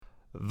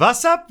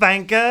What's up,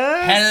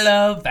 bankers?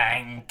 Hello,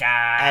 bankers.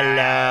 Hello.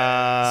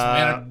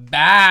 We're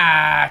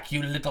back,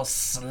 you little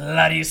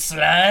slutty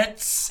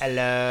sluts.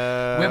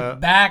 Hello. We're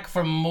back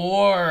for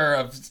more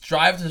of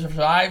Drive to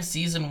Survive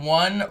Season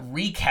 1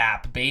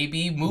 recap,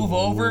 baby. Move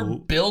over,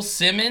 Bill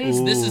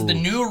Simmons. This is the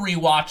new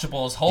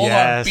rewatchables. Hold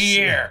our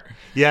beer.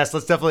 Yes,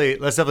 let's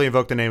definitely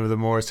invoke the name of the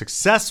more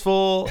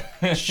successful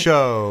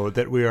show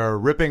that we are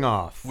ripping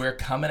off. We're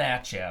coming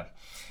at you.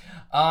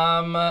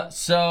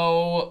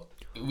 So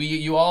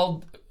you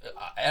all,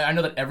 I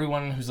know that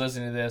everyone who's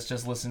listening to this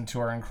just listened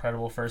to our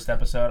incredible first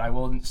episode. I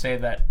will say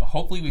that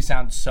hopefully we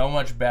sound so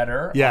much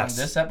better on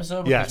this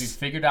episode because we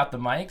figured out the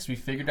mics. We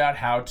figured out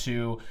how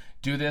to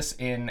do this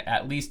in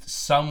at least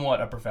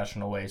somewhat a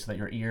professional way so that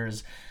your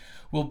ears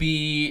will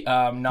be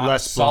not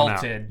less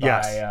assaulted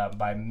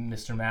by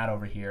Mr. Matt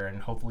over here,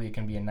 and hopefully it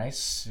can be a nice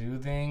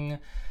soothing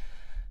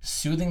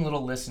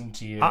little listen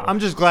to you. I'm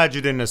just glad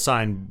you didn't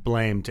assign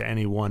blame to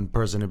any one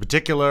person in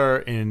particular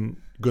in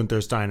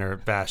Gunther Steiner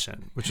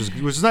fashion, which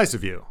was nice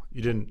of you.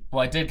 You didn't.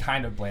 Well, I did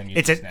kind of blame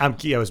you.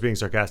 I was being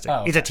sarcastic.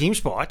 Oh, okay. It's a team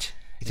sport.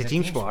 It's a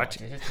team sport.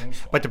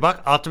 But the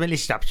buck ultimately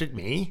stops with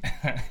me.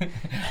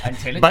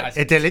 Until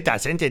it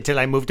doesn't, until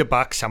I move the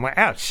buck somewhere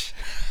else.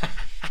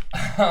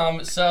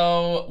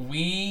 So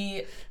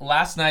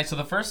last night,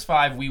 the first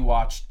 5 we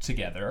watched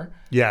together.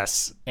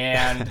 Yes.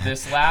 And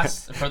this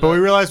last... But we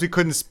realized we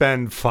couldn't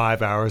spend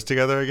 5 hours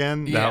together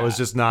again. Yeah. That was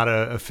just not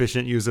an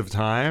efficient use of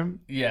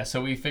time. Yeah,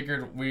 so we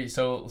figured...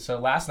 So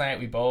last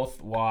night we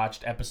both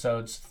watched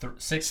episodes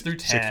 6 through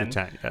 10,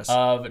 yes,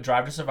 of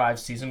Drive to Survive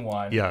Season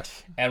 1.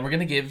 Yes. And we're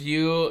going to give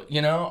you,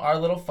 our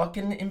little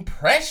fucking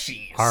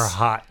impressions. Our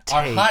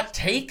hot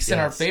takes and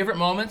our favorite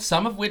moments,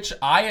 some of which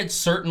I had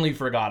certainly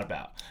forgot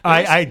about.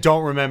 I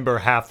don't remember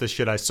half the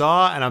shit I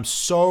saw, and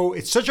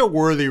it's such a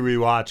worthy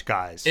rewatch,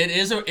 guys. It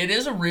is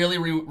a really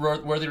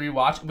worthy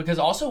rewatch, because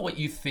also what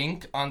you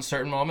think on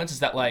certain moments is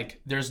that, like,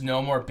 there's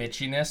no more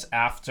bitchiness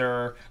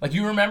after, like,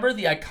 you remember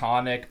the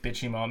iconic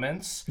bitchy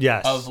moments?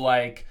 Yes. Of,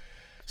 like,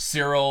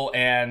 Cyril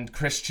and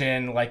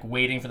Christian, like,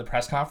 waiting for the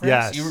press conference?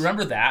 Yes. You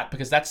remember that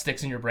because that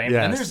sticks in your brain.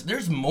 Yes. But then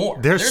there's more.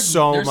 There's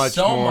so much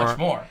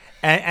more.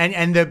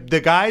 And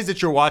the guys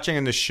that you're watching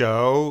in the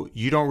show,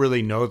 you don't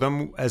really know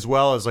them as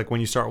well as like when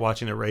you start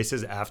watching the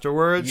races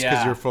afterwards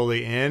because you're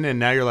fully in, and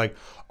now you're like,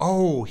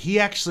 oh, he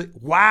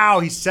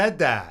said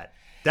that.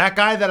 That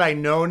guy that I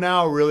know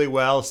now really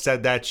well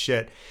said that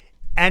shit.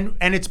 And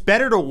it's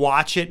better to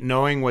watch it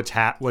knowing what's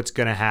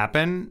going to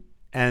happen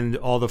and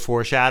all the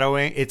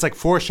foreshadowing. It's like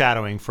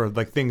foreshadowing for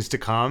like things to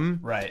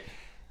come. Right.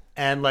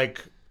 And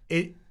like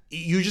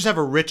you just have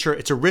a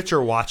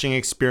richer watching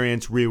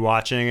experience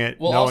rewatching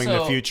it, knowing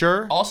the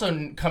future.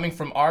 Also, coming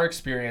from our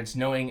experience,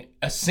 knowing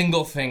a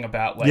single thing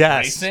about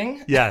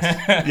racing.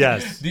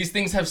 Yes. These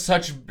things have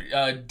such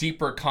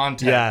deeper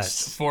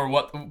context for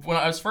what. When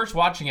I was first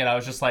watching it, I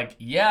was just like,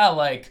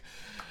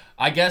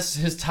 I guess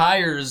his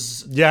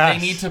tires, they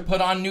need to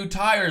put on new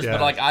tires,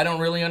 but like I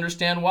don't really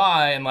understand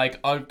why, and like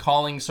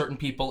calling certain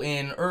people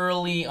in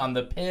early on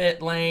the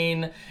pit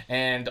lane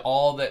and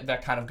all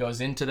that kind of goes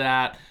into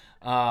that.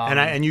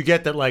 And you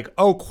get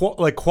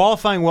that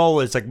qualifying well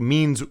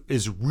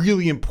is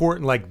really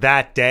important like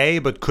that day,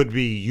 but could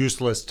be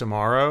useless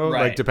tomorrow,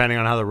 like depending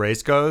on how the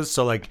race goes.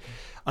 So like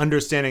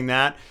understanding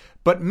that,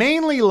 but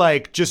mainly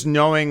like just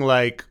knowing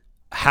like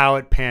how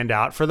it panned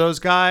out for those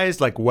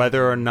guys, like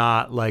whether or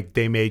not like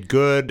they made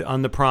good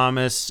on the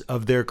promise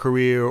of their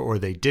career or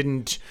they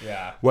didn't,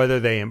 whether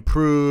they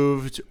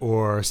improved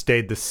or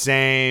stayed the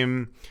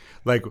same.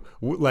 Like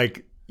what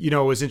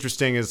was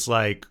interesting is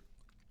like,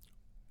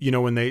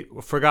 when they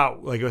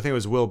forgot, like, I think it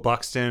was Will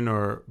Buxton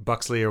or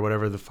Buxley or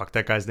whatever the fuck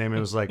that guy's name is,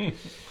 it was like,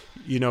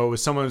 it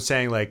was someone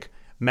saying, like,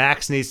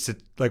 Max needs to,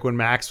 like, when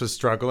Max was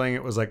struggling,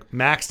 it was like,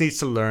 Max needs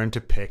to learn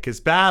to pick his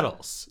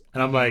battles.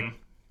 And I'm like,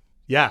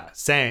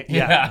 same.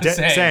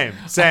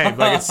 Same.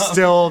 Like, it's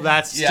still,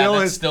 that's still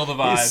the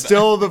vibe. It's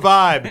still the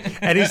vibe.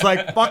 And he's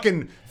like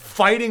fucking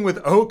fighting with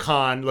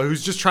Ocon,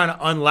 who's just trying to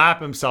unlap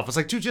himself. It's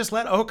like, dude, just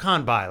let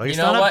Ocon by. Like, you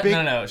know what?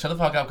 No. Shut the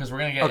fuck up, because we're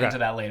gonna get into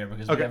that later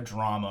because we have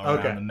drama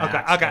around the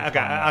Max.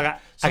 Okay.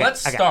 So let's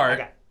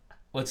start.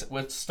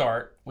 Let's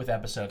start with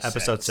episode 6.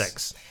 Episode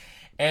 6.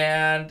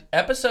 And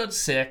episode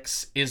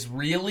 6 is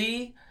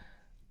really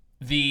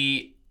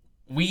the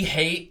we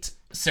hate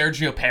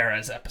Sergio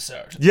Perez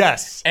episode.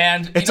 Yes.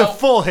 And it's a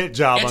full hit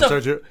job on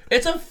Sergio.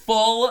 It's a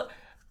full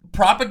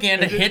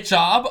propaganda hit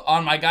job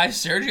on my guy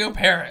Sergio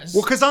Perez.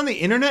 Well, because on the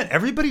internet,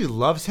 everybody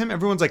loves him.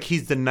 Everyone's like,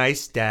 he's the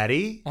nice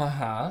daddy.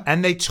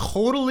 And they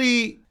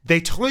totally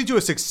do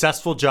a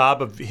successful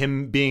job of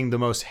him being the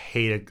most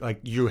hated.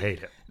 Like, you hate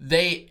him.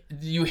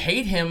 You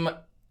hate him,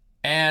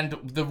 and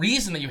the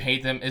reason that you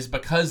hate them is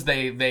because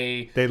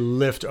they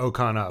lift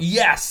Ocon up.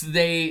 Yes,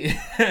 they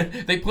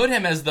put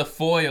him as the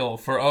foil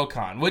for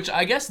Ocon, which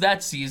I guess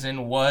that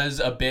season was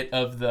a bit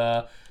of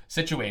the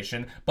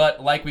situation,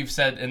 but like we've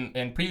said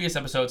in previous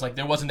episodes, like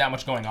there wasn't that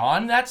much going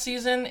on that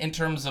season in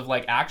terms of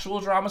like actual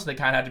drama, so they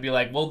kind of had to be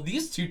like, well,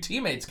 these two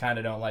teamates kind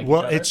of don't like each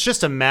other. It's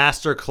just a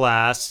master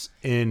class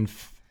in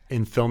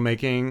in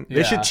filmmaking.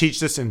 They should teach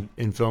this in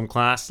film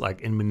class,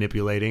 like in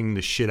manipulating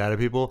the shit out of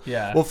people.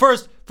 Yeah. Well,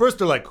 first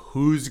they're like,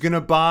 who's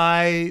gonna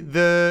buy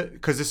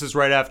because this is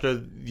right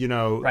after, you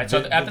know. Right. So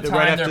at the time,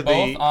 right they're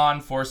both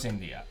on Force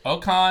India.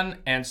 Ocon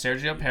and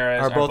Sergio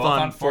Perez are both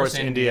on Force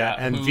India,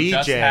 and who VJ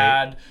just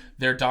had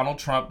their Donald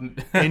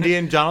Trump.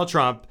 Indian Donald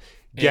Trump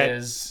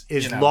is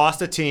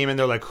lost a team, and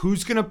they're like,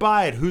 who's gonna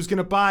buy it? Who's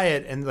gonna buy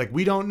it? And like,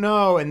 we don't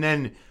know. And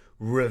then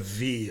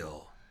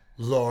reveal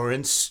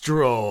Lawrence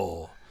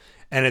Stroll.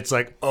 And it's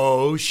like,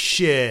 oh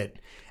shit!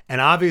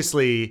 And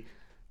obviously,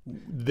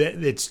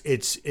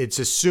 it's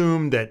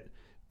assumed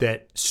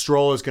that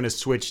Stroll is going to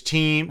switch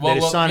team. That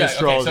his son is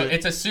Stroll. Okay, so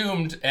it's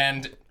assumed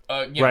and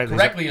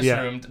correctly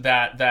assumed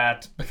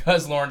that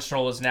because Lawrence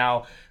Stroll is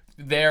now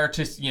there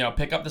to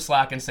pick up the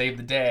slack and save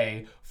the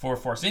day for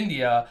Force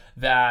India,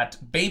 that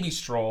baby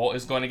Stroll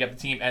is going to get the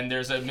team. And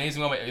there's an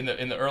amazing moment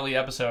in the early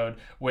episode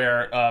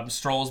where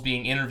Stroll's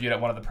being interviewed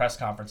at one of the press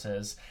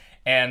conferences.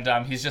 And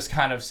he's just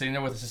kind of sitting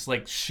there with this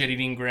like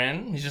shit-eating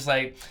grin. He's just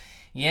like,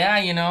 yeah,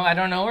 I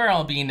don't know where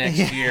I'll be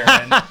next year.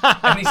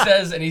 And he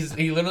says,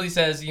 he literally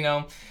says,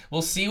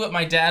 we'll see what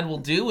my dad will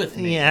do with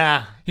me.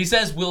 Yeah. He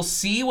says, we'll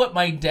see what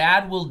my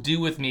dad will do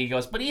with me. He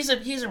goes, but he's a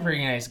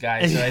pretty nice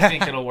guy, so I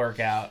think it'll work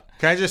out.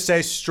 Can I just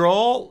say,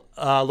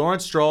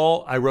 Lawrence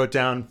Stroll, I wrote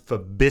down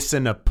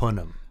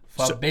Fabissinapunam.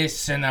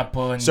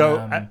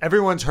 So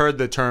everyone's heard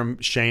the term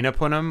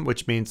Shainapunam,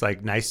 which means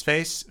like nice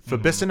face.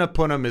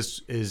 Fabissinapunam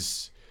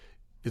is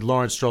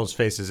Lawrence Stroll's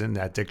face is in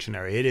that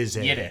dictionary. It is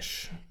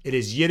Yiddish. It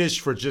is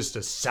Yiddish for just a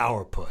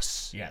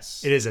sourpuss.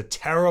 Yes. It is a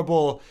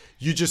terrible.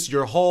 You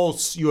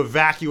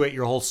evacuate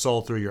your whole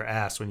soul through your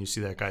ass when you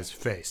see that guy's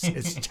face.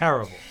 It's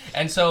terrible.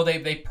 And so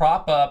they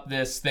prop up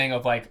this thing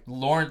of like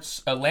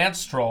Lance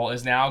Stroll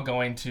is now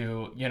going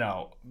to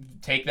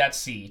take that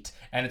seat,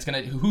 and it's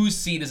gonna whose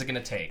seat is it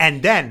gonna take?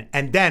 And then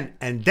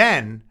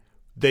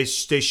they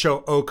show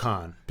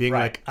Ocon being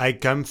like, I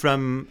come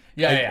from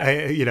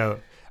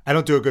I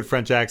don't do a good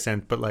French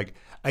accent, but like,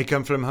 I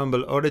come from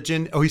humble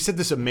origin. Oh, he said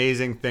this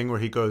amazing thing where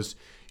he goes,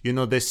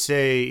 they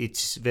say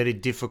it's very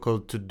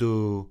difficult to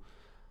do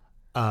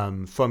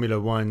Formula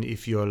One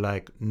if you're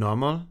like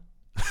normal.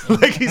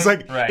 Like he's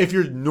like, right. If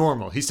you're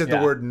normal. He said the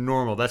word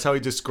normal. That's how he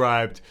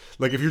described,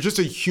 like, if you're just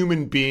a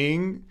human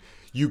being,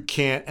 you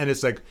can't. And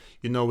it's like,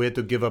 we had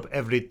to give up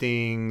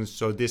everything.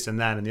 So this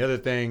and that and the other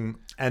thing.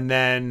 And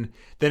then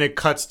it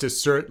cuts to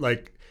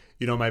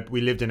we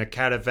lived in a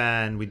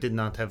caravan. We did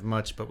not have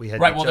much, but we had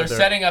right. Well, they're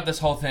setting up this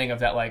whole thing of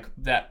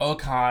that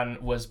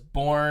Ocon was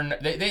born.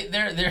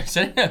 They're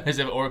setting up as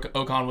if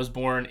Ocon was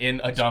born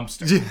in a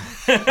dumpster.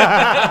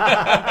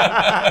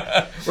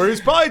 Where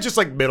he's probably just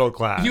like middle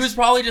class. He was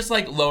probably just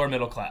like lower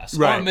middle class,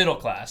 right? Or middle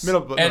class.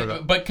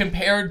 But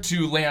compared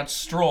to Lance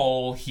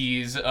Stroll,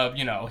 he's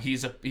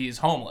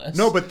homeless.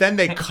 No, but then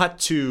they cut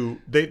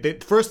to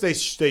first they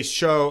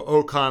show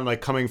Ocon like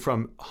coming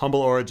from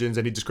humble origins,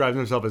 and he describes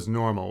himself as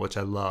normal, which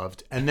I love.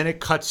 And then it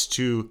cuts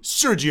to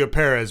Sergio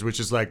Perez, which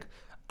is like,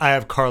 I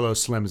have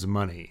Carlos Slim's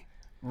money.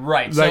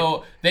 Right. Like,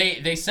 so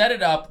they set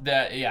it up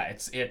that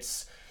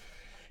it's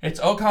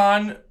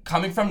Ocon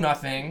coming from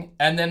nothing,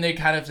 and then they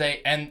kind of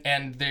say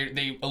and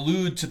they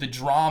allude to the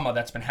drama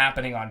that's been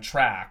happening on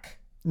track.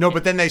 No,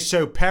 but then they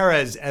show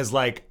Perez as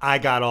like, I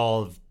got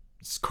all of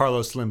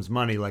Carlos Slim's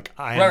money, like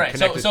I am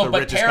connected to the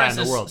richest guy in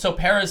the world. So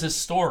Perez's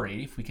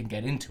story, if we can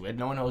get into it,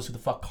 no one knows who the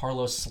fuck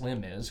Carlos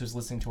Slim is, who's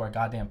listening to our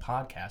goddamn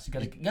podcast.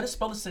 You gotta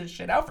spell this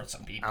shit out for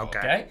some people,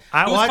 okay?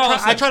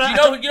 I try to.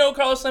 You know who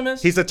Carlos Slim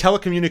is? He's a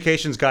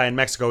telecommunications guy in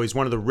Mexico. He's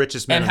one of the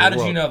richest men in the world. And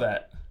how did you know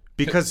that?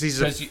 Because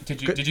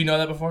did you know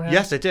that beforehand?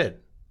 Yes, I did.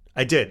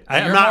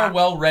 You're more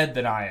well-read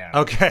than I am.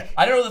 Okay.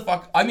 I don't know the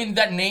fuck. I mean,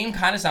 that name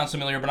kind of sounds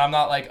familiar, but I'm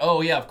not like,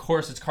 oh yeah, of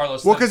course it's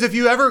Carlos Slim. Well, because if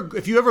you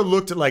ever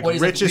looked at like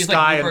richest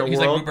guy in the world, he's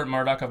like Rupert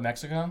Murdoch of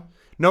Mexico.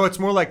 No, it's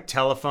more like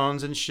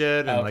telephones and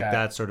shit and like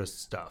that sort of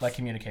stuff. Like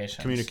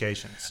communications.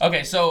 Communications.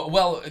 Okay, so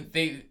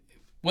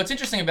what's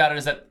interesting about it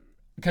is that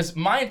because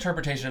my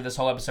interpretation of this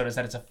whole episode is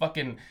that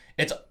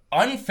it's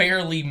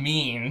unfairly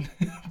mean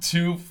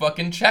to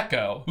fucking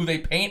Checo, who they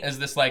paint as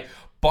this like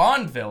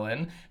Bond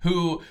villain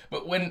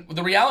but when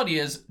the reality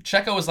is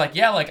Checo was like,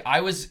 yeah, like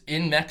I was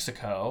in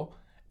Mexico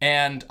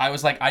and I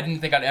was like, I didn't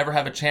think I'd ever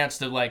have a chance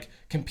to like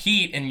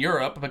compete in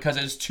Europe because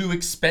it was too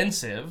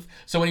expensive.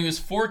 So when he was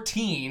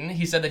 14,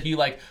 he said that he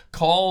like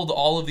called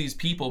all of these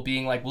people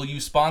being like, will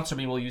you sponsor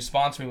me? Will you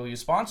sponsor me? Will you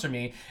sponsor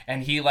me?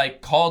 And he like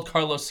called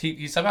Carlos,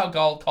 he somehow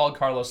called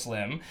Carlos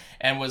Slim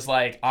and was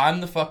like, I'm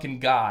the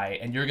fucking guy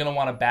and you're going to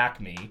want to back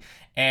me.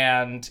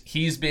 And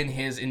he's been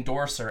his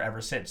endorser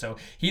ever since. So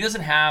he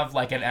doesn't have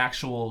like an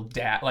actual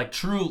dad, like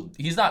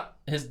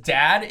his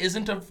dad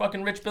isn't a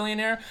fucking rich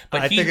billionaire,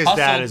 but I think his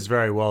dad is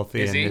very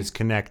wealthy and is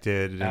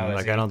connected. And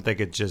I don't think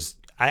it just,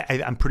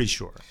 I'm pretty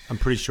sure.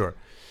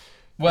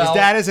 Well, his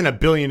dad isn't a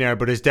billionaire,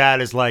 but his dad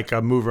is like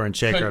a mover and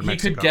shaker of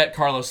Mexico. He could get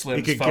Carlos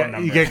Slim's phone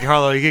number. He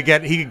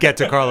could get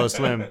to Carlos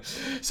Slim.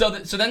 So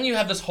then you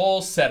have this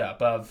whole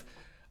setup of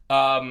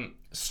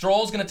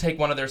Stroll's going to take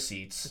one of their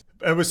seats.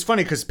 it was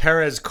funny because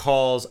Perez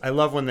calls. I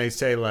love when they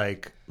say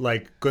like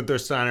Gunther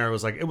Steiner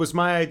was like, it was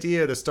my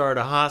idea to start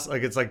a Haas.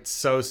 Like it's like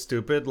so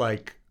stupid.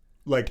 Like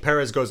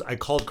Perez goes, I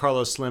called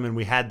Carlos Slim and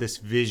we had this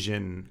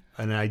vision,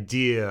 an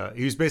idea.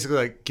 He was basically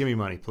like, give me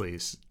money,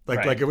 please.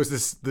 Like it was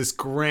this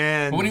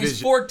grand. But when he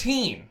was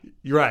 14.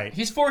 You're right.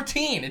 He's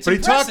 14. It's but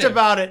impressive. He talked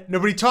about it.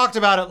 Nobody talked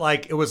about it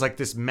like it was like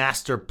this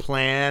master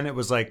plan. It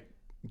was like,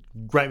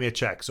 write me a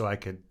check so I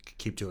could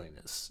keep doing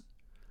this.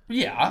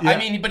 Yeah. I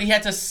mean, but he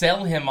had to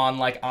sell him on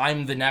like,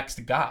 I'm the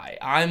next guy.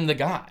 I'm the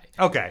guy.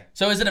 Okay.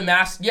 So is it a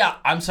mass? Yeah,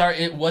 I'm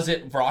sorry. Was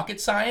it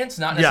rocket science?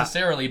 Not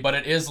necessarily, but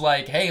it is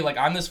like, hey, like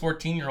I'm this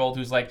 14-year-old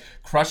who's like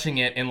crushing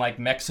it in like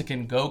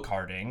Mexican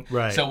go-karting.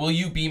 Right. So will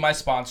you be my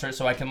sponsor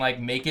so I can like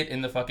make it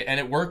in the fucking, and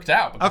it worked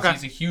out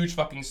because he's a huge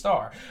fucking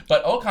star.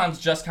 But Ocon's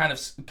just kind of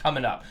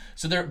coming up.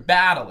 So they're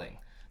battling.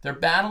 They're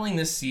battling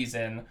this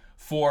season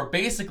for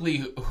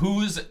basically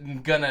who's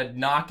gonna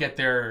get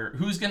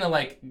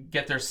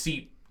their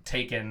seat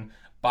taken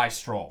by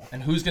Stroll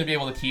and who's going to be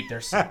able to keep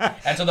their seat.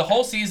 And so the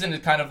whole season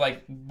it kind of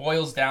like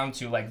boils down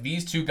to like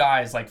these two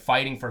guys like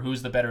fighting for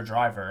who's the better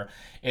driver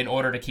in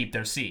order to keep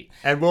their seat.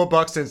 And Will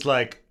Buxton's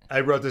like, I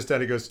wrote this down,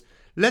 he goes,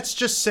 let's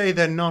just say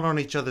they're not on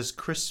each other's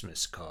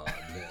Christmas card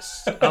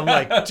list. I'm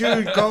like,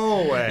 dude,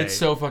 go away. It's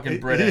so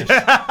fucking British.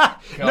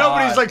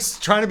 Nobody's like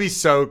trying to be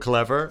so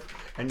clever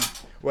and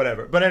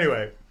whatever. But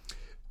anyway,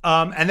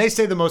 and they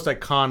say the most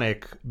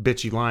iconic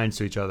bitchy lines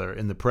to each other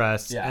in the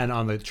press and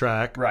on the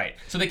track. Right.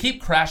 So they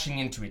keep crashing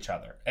into each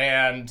other.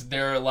 And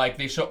they're like,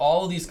 they show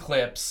all of these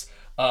clips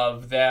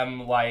of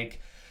them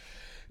like,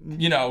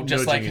 you know,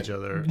 just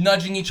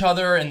nudging each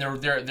other, and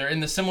they're in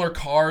the similar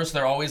cars.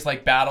 They're always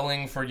like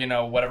battling for, you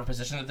know, whatever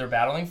position that they're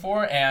battling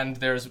for. And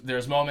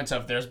there's moments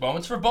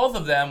for both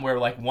of them where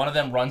like one of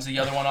them runs the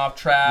other one off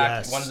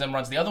track, one of them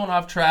runs the other one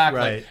off track,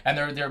 right. Like, and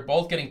they're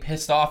both getting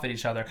pissed off at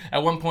each other.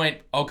 At one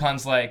point,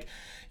 Ocon's like,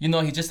 you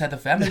know, he just had the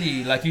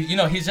family. Like, you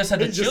know, he's just had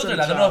the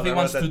children. I don't know if he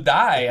wants to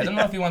die. I don't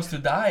know if he wants to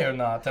die or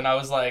not. And I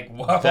was like,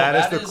 whoa.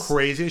 That is the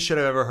craziest shit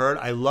I've ever heard.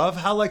 I love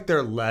how, like,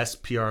 they're less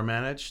PR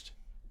managed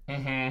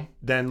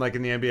than, like,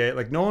 in the NBA.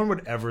 Like, no one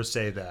would ever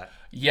say that.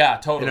 Yeah,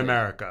 totally. In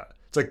America.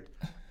 It's like,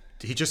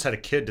 he just had a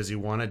kid. Does he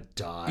want to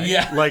die?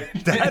 Yeah. Like,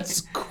 that's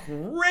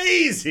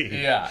crazy.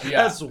 Yeah.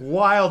 That's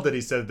wild that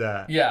he said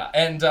that. Yeah.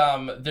 And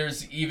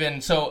there's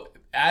even... So,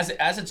 as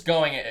it's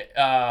going,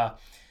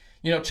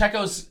 you know,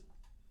 Checo's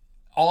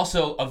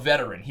also a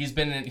veteran. He's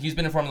been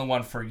in Formula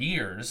 1 for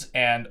years,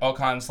 and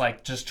Ocon's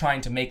like just trying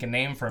to make a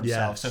name for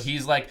himself. Yes. So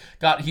he's like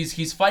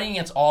he's fighting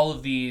against all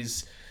of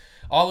these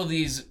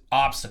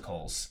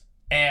obstacles,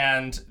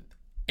 and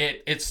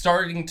it's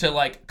starting to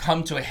like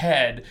come to a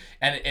head,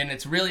 and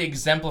it's really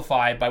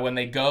exemplified by when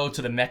they go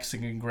to the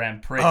Mexican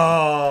Grand Prix.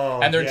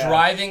 Oh, and they're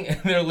driving, and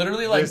they're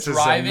literally like this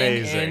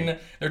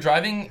they're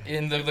driving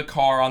in the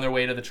car on their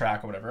way to the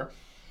track or whatever,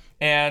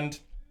 and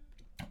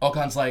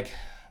Ocon's like,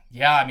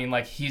 yeah, I mean,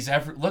 like,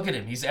 look at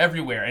him. He's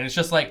everywhere. And it's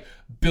just, like,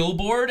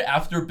 billboard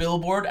after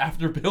billboard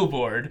after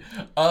billboard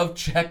of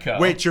Checo.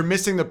 Wait, you're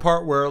missing the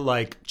part where,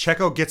 like,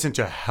 Checo gets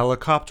into a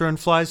helicopter and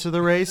flies to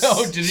the race?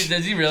 Oh, does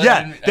he really?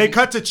 Yeah, they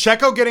cut to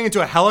Checo getting into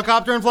a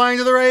helicopter and flying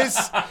to the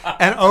race,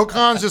 and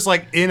Ocon's just,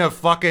 like, in a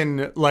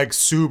fucking, like,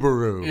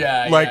 Subaru.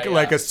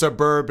 Like a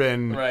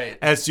suburban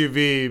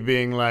SUV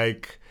being,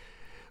 like...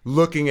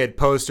 looking at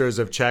posters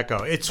of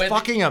Checo. It's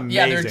fucking amazing.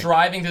 Yeah, they're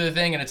driving through the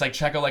thing, and it's like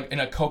Checo like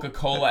in a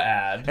Coca-Cola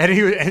ad.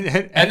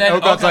 And then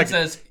Ocon's like,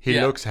 says, he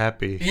looks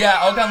happy.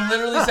 Yeah, Ocon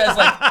literally says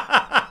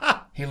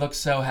like, he looks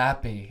so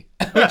happy.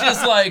 Which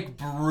is like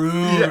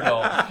brutal.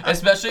 Yeah.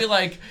 Especially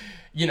like,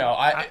 you know,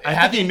 I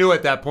think he knew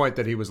at that point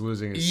that he was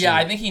losing his seat.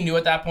 I think he knew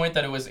at that point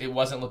that it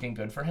wasn't looking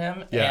good for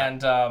him.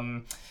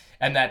 Yeah.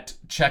 And that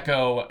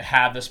Checo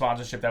had the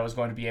sponsorship that was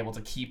going to be able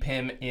to keep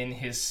him in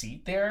his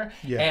seat there.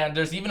 Yeah. And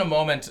there's even a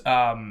moment,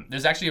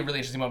 there's actually a really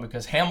interesting moment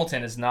because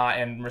Hamilton is not,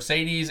 and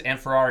Mercedes and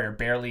Ferrari are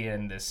barely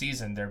in this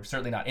season. They're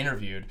certainly not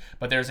interviewed,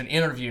 but there's an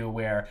interview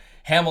where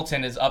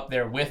Hamilton is up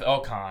there with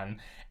Ocon,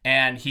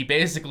 and he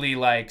basically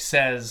like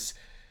says,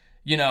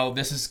 you know,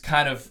 this is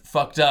kind of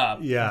fucked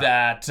up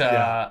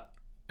that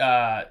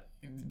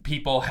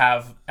people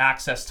have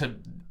access to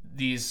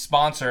these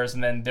sponsors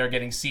and then they're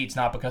getting seats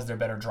not because they're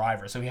better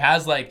drivers. So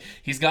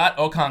he's got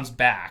Ocon's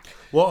back.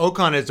 Well,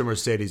 Ocon is a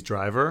Mercedes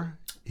driver.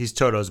 He's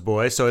Toto's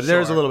boy, so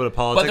there's a little bit of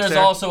politics. But there's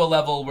also a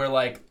level where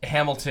like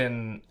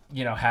Hamilton,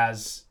 you know,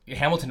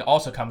 Hamilton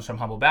also comes from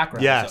humble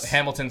background. Yes. So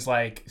Hamilton's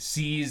like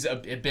sees a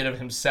bit of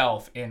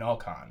himself in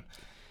Ocon.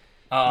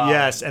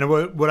 Yes, and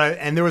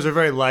and there was a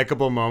very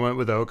likable moment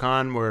with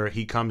Ocon where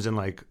he comes in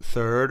like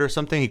third or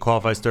something. He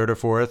qualifies third or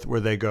fourth, where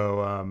they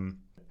go.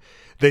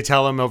 They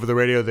tell him over the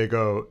radio. They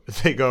go.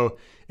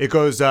 It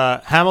goes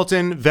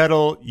Hamilton,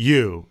 Vettel,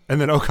 you, and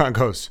then Ocon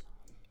goes,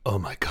 "Oh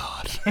my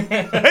God,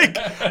 like,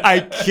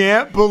 I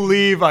can't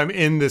believe I'm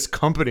in this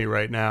company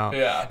right now."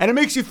 Yeah, and it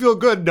makes you feel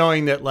good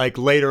knowing that like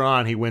later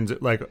on he wins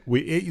it.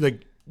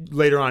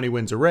 Later on he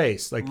wins a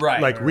race.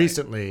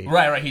 Recently.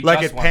 Right. He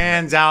like it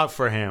pans out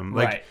for him.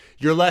 Like. Right.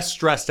 You're less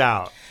stressed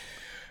out.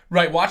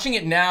 Right. Watching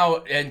it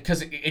now, and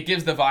because it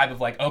gives the vibe of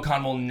like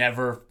Ocon will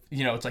never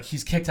it's like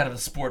he's kicked out of the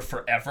sport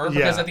forever.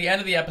 Because at the end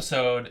of the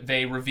episode,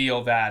 they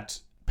reveal that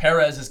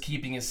Perez is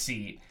keeping his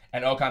seat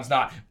and Ocon's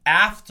not.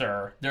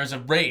 After there's a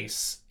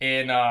race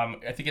in,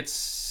 I think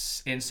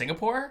it's in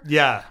Singapore.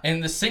 Yeah.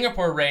 In the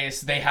Singapore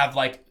race, they have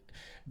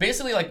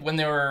basically when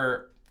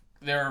they're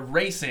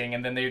racing,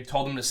 and then they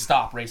told them to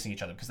stop racing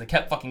each other because they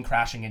kept fucking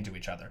crashing into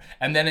each other.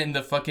 And then in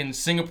the fucking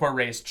Singapore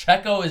race,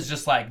 Checo is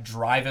just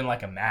driving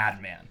like a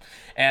madman,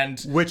 and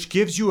which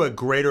gives you a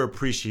greater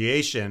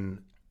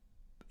appreciation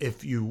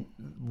if you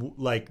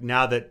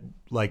now that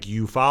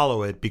you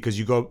follow it, because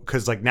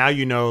now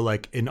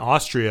in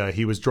Austria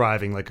he was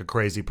driving like a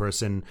crazy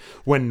person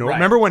when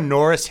remember when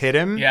Norris hit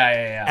him,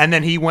 and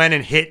then he went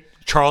and hit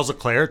Charles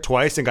Leclerc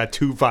twice and got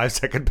 2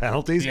 5-second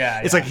penalties.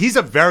 It's he's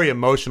a very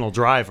emotional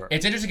driver.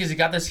 It's interesting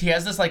because he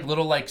has this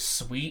little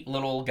sweet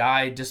little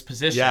guy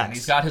disposition. Yes.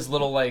 He's got his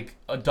little a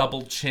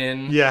double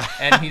chin. Yeah.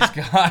 And he's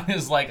got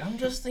his I'm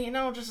just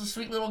just a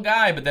sweet little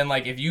guy. But then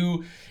if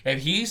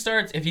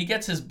he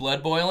gets his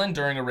blood boiling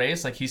during a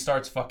race, he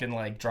starts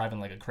fucking driving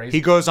like a crazy.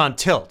 He goes on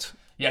tilt.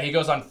 Yeah, he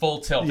goes on full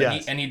tilt,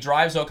 yes. and he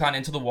drives Ocon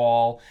into the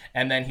wall,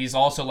 and then he's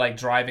also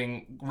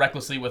driving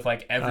recklessly with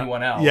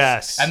everyone else.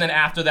 Yes. And then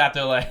after that,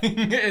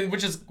 they're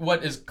which is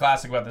what is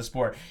classic about this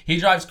sport. He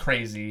drives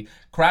crazy,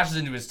 crashes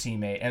into his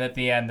teammate, and at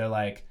the end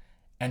they're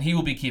and he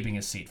will be keeping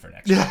his seat for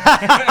next year.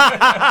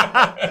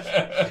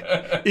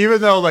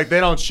 Even though they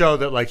don't show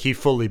that he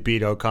fully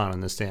beat Ocon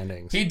in the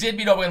standings. He did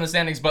beat Ocon in the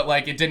standings, but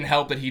it didn't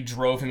help that he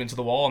drove him into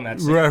the wall in that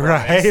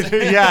right.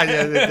 yeah,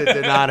 it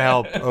did not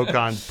help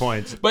Ocon's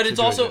points. But it's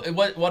also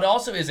what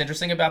also is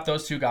interesting about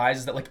those two guys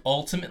is that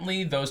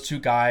ultimately those two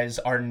guys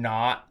are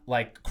not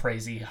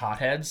crazy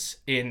hotheads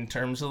in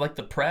terms of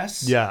the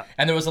press. Yeah.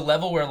 And there was a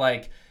level where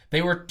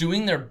they were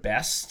doing their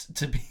best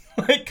to be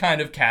kind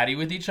of catty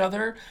with each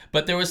other,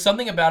 but there was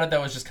something about it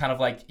that was just kind of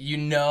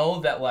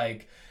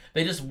that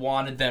they just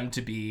wanted them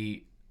to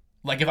be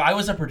if I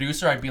was a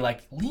producer, I'd be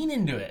lean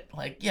into it,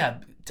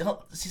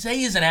 say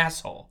he's an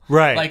asshole,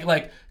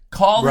 right?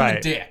 Call him right.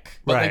 a dick,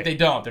 but right. They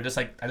don't. They're just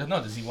I don't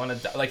know. Does he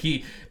want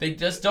to they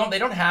just don't. They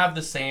don't have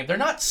the same. They're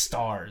not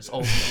stars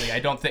ultimately. I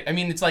don't think. I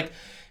mean, it's I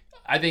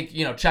think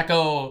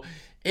Checo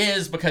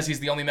is because he's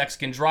the only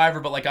Mexican driver,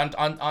 but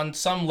on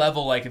some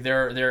level,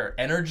 their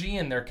energy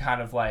and their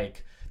kind of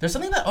there's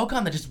something about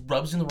Ocon that just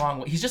rubs in the wrong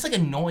way. He's just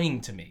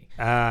annoying to me.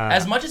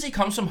 As much as he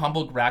comes from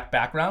humble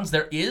backgrounds,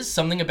 there is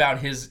something about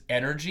his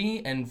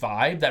energy and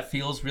vibe that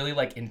feels really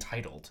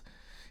entitled.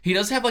 He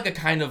does have a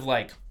kind of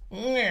what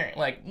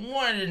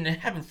didn't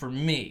happen for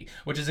me,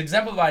 which is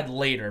exemplified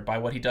later by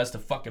what he does to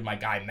fucking my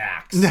guy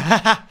Max.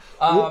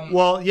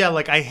 Well, yeah,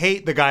 I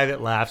hate the guy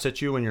that laughs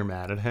at you when you're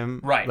mad at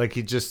him. Right.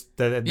 He just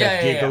that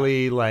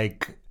giggly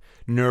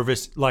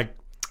nervous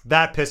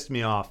that pissed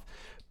me off.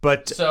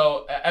 But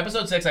so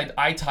episode 6,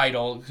 I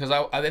title because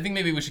I think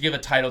maybe we should give a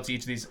title to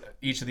each of these.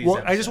 Well,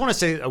 episodes. I just want to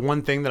say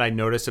one thing that I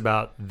noticed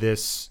about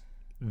this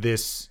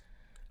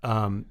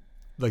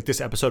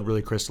episode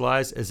really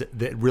crystallized is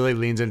that it really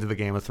leans into the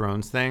Game of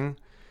Thrones thing,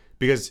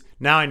 because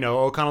now I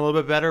know Ocon a little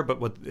bit better.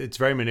 But what it's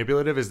very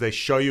manipulative is they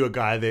show you a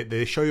guy,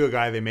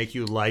 they make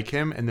you like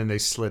him, and then they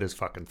slit his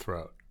fucking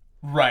throat.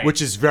 Right.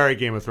 Which is very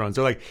Game of Thrones.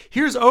 They're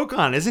here's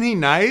Ocon, isn't he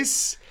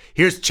nice?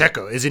 Here's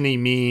Checo, isn't he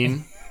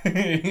mean?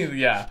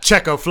 Yeah.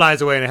 Checo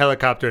flies away in a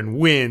helicopter and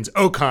wins.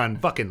 Ocon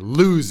fucking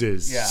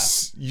loses. Yeah.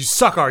 You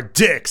suck our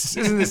dicks.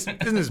 Isn't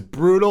this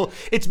brutal?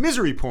 It's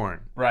misery porn.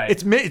 Right.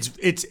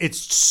 It's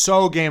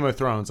so Game of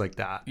Thrones like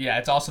that. Yeah.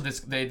 It's also this.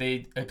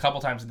 They a couple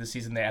times in this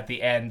season, at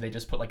the end they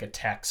just put a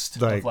text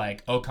of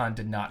Ocon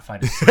did not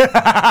find his seat.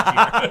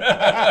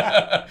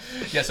 Yeah.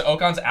 So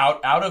Ocon's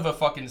out of a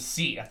fucking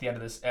seat at the end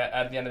of this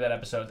at the end of that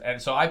episode,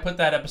 and so I put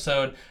that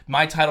episode.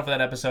 My title for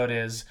that episode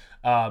is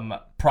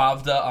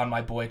Pravda on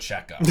my boy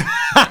Checo.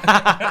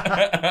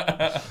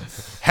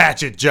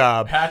 Hatchet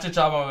job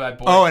on my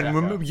boy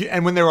Checo.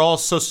 And when they were all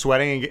so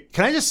sweating,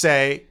 can I just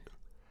say,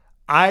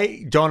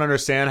 I don't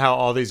understand how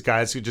all these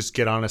guys could just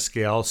get on a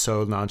scale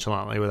so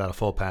nonchalantly without a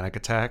full panic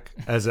attack.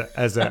 As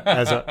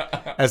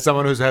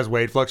someone who has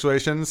weight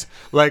fluctuations,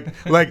 they're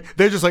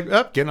just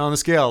getting on the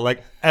scale.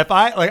 If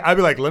I'd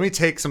be let me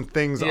take some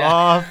things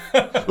off.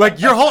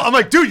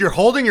 I'm dude, you're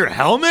holding your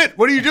helmet.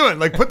 What are you doing?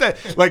 Put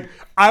that.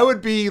 I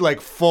would be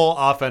full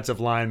offensive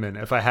lineman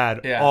if I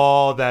had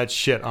all that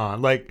shit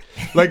on.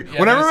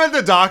 Whenever I'm at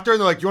the doctor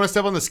and they're you want to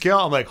step on the scale,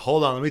 I'm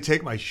hold on, let me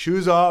take my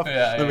shoes off.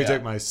 Let me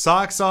take my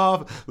socks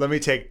off. Let me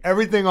take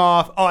everything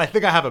off. Oh, I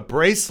think I have a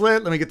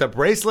bracelet. Let me get the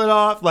bracelet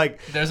off. They're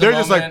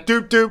just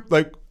doop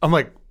doop.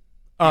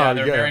 I'm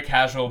they're very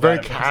casual. Very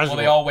casual. Well,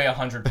 they all weigh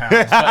 100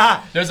 pounds.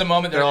 But there's a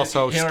moment they're all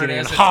so skinny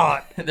and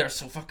hot. They're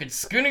so fucking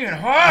skinny and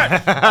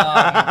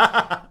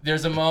hot.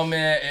 There's a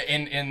moment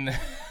in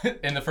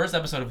the first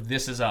episode of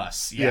This Is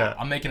Us. Yeah.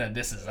 I'm making a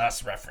This Is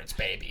Us reference,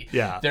 baby.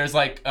 Yeah. There's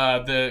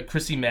the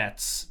Chrissy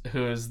Metz,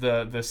 who is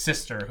the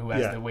sister who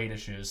has the weight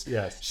issues.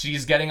 Yes.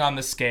 She's getting on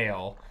the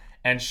scale,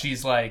 and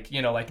she's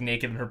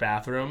naked in her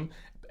bathroom,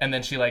 and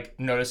then she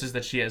notices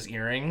that she has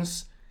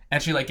earrings.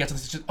 And she gets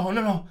us. Oh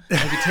no!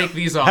 Let me take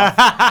these off.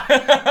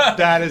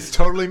 That is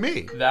totally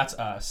me. That's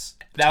us.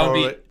 That would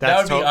be us.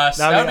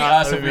 That would be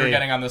us if we were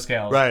getting on the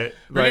scales. Right.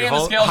 We're getting on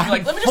the scales. We're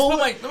like, let me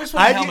just put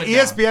my helmet down.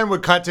 ESPN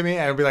would cut to me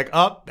and be like,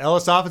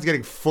 Ellis Offin's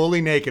getting fully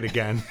naked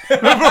again before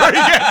he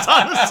gets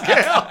on the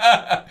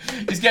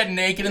scale. He's getting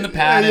naked in the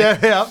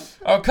paddock. Yeah.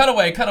 Oh, cut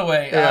away.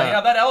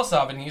 Yeah. That Ellis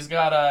Offin,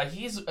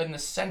 he's an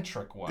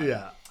eccentric one.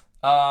 Yeah.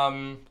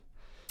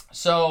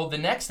 So the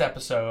next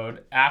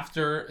episode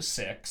after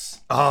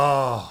 6.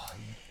 Oh,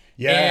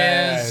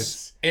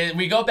 yes.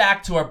 We go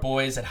back to our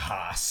boys at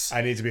Haas.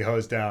 I need to be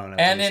hosed down.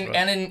 And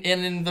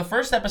in the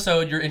first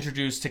episode, you're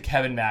introduced to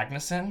Kevin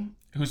Magnussen,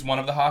 who's one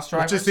of the Haas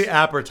drivers. This is the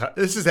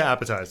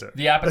appetizer.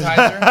 The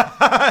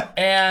appetizer.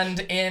 And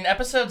in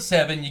episode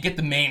 7, you get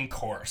the main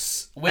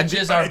course, which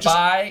is our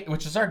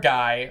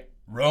guy,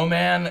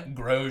 Roman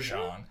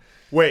Grosjean.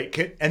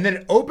 Wait, and then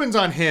it opens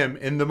on him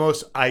in the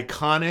most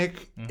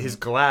iconic. His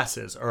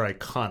glasses are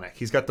iconic.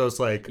 He's got those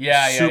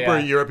super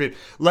European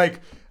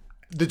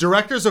the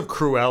directors of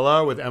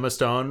Cruella with Emma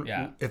Stone.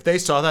 Yeah. If they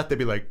saw that, they'd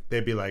be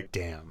like,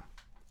 damn,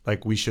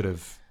 we should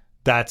have.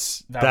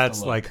 That's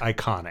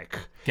iconic.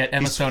 Get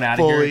Emma Stone out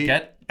of here.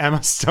 Get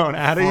Emma Stone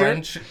out of here.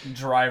 French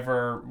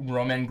driver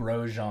Romain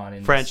Grosjean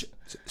in French.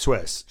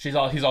 Swiss. He's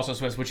also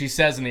Swiss, which he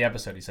says in the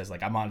episode. He says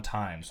I'm on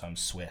time, so I'm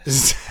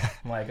Swiss.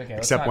 I'm like, okay,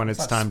 except when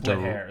it's time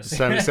to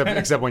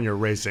except when you're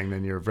racing,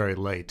 then you're very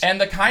late. And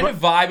the kind of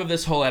vibe of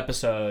this whole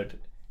episode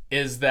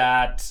is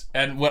that,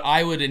 and what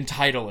I would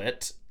entitle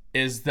it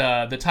is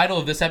the title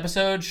of this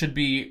episode should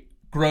be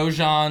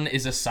Grosjean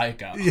is a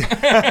psycho.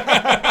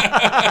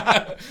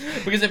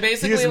 Because it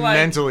basically he is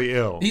mentally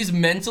ill. He's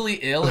mentally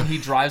ill and he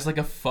drives like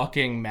a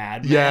fucking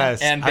madman.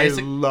 Yes, and I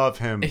love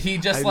him.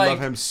 I love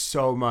him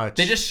so much.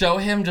 They just show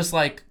him just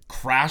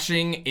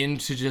crashing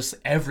into just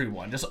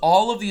everyone. Just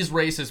all of these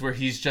races where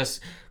he's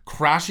just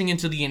crashing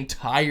into the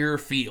entire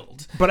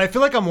field. But I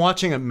feel like I'm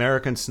watching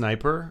American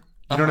Sniper.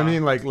 You know what I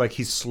mean? Like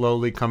he's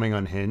slowly coming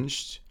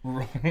unhinged.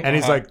 And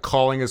he's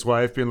calling his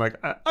wife, being like,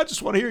 I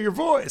just want to hear your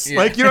voice.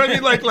 Yeah. You know what I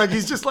mean? Like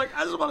he's just I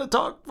just want to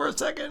talk for a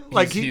second.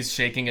 He's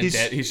shaking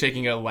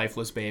a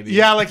lifeless baby.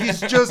 Yeah,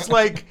 he's just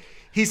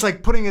he's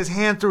putting his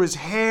hand through his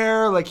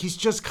hair. He's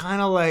just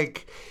kind of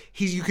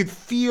you could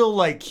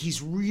feel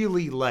he's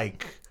really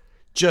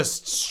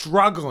just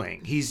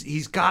struggling.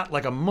 He's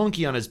got a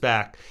monkey on his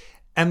back.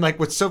 And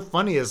what's so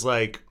funny is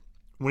when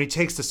he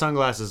takes the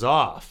sunglasses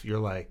off, you're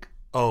like,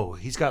 oh,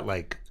 he's got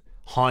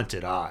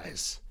haunted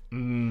eyes.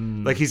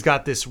 He's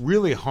got this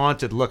really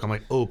haunted look. I'm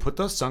like, oh, put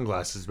those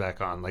sunglasses back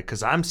on.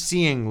 Because I'm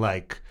seeing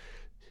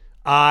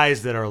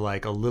eyes that are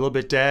a little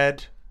bit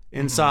dead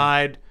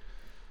inside.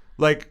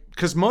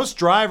 Because most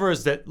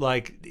drivers that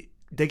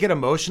they get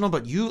emotional,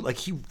 but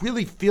he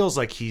really feels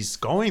like he's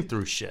going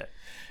through shit.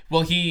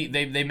 Well,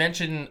 they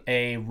mention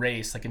a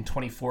race in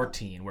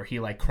 2014 where he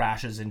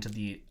crashes into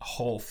the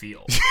whole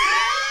field.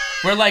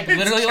 Where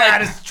literally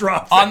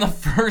on the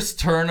first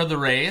turn of the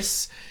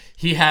race,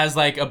 he has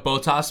a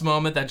Bottas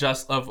moment that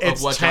just of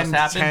what just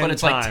happened, but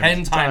it's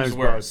 10 times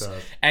worse.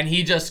 And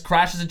he just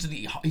crashes into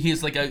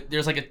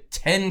there's a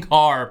 10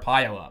 car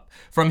pileup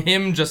from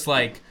him just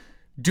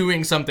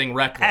doing something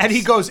reckless. And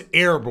he goes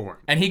airborne.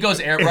 Right. He goes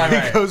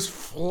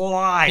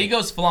flying. He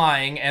goes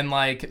flying, and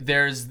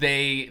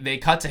they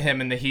cut to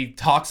him, and he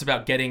talks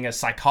about getting a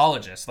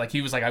psychologist.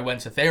 He was I went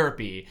to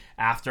therapy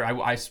after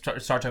I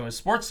started talking with a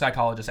sports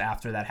psychologist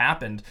after that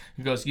happened.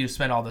 He goes, you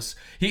spent all this.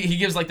 He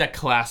gives that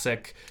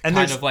classic and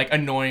kind of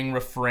annoying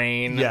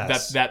refrain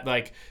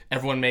that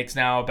everyone makes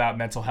now about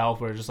mental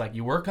health, where it's just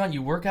you work out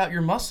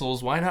your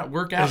muscles. Why not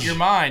work out your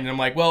mind? And I'm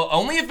like, well,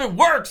 only if it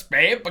works,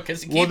 babe,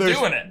 because you keep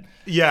doing it.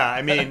 Yeah,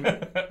 I mean,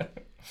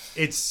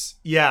 it's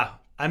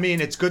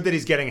good that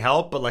he's getting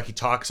help, but he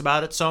talks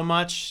about it so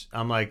much.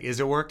 I'm like, is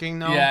it working?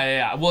 No.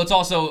 Yeah. Well, it's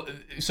also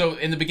so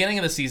in the beginning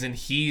of the season,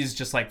 he's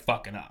just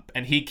fucking up,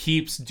 and he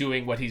keeps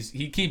doing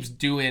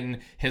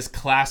his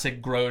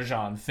classic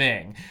Grosjean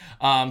thing,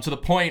 to the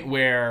point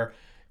where,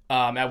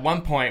 at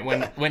one point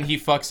when he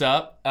fucks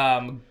up,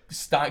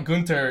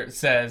 Gunther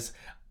says,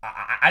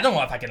 I don't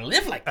know if I can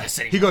live like this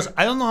anymore. He goes,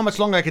 I don't know how much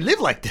longer I can live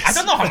like this. I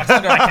don't know how much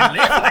longer I can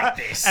live like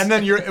this. And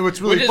then what's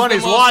really funny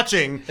is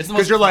watching,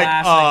 because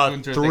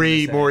you're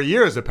 3 more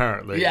years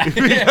apparently. Yeah.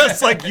 Because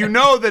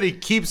that he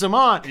keeps him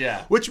on.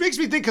 Yeah. Which makes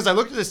me think, because I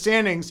looked at the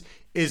standings,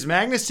 is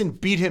Magnussen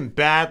beat him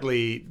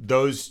badly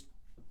those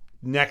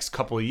next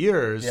couple of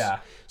years. Yeah.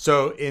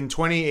 So in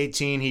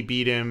 2018 he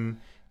beat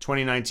him,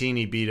 2019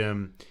 he beat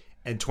him,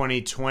 and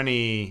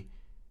 2020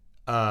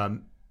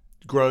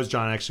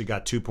 Grosjean actually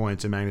got 2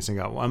 points and Magnussen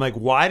got 1. I'm like,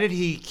 why did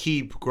he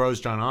keep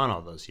Grosjean on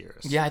all those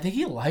years? Yeah, I think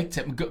he liked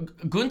him.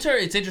 Gunther,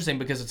 it's interesting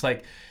because it's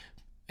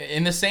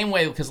in the same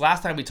way, because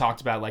last time we talked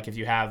about if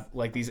you have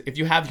if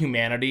you have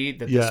humanity,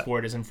 that the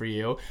sport isn't for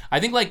you. I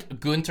think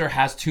Gunther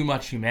has too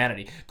much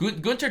humanity.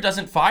 Gunther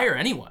doesn't fire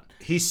anyone.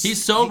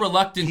 He's so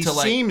reluctant to He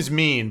seems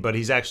mean, but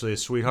he's actually a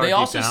sweetheart. They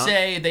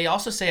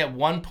also say at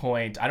one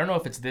point, I don't know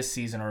if it's this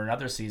season or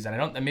another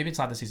season. Maybe it's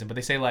not this season, but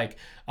they say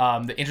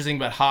the interesting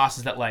about Haas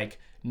is that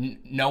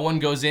no one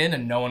goes in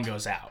and no one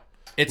goes out.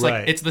 It's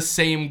it's the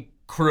same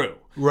crew.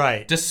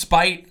 Right.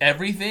 Despite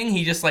everything,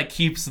 he just like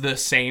keeps the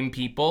same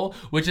people,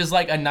 which is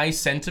like a nice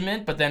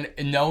sentiment. But then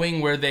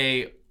knowing where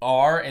they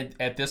are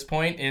at this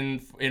point in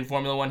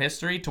Formula One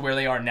history to where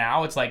they are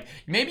now, it's like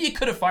maybe you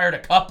could have fired a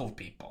couple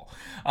people.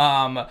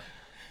 So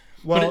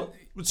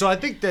I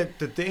think that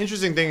the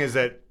interesting thing is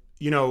that,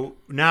 you know,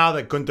 now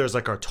that Gunther's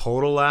like our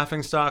total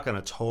laughingstock and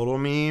a total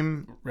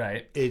meme,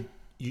 right?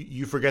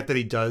 You forget that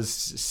he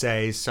does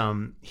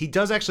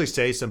actually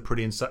say some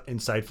pretty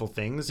insightful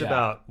things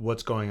about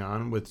what's going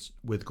on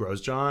with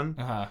Grosjean.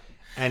 Uh-huh.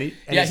 And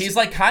he's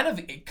like kind of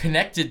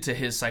connected to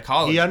his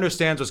psychology. He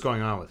understands what's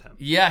going on with him.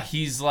 Yeah,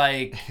 he's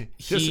like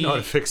he doesn't know how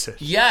to fix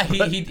it. Yeah,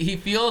 he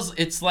feels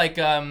it's like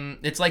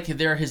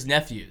they're his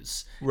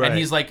nephews, right? And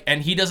he's like,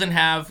 and he doesn't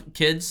have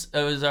kids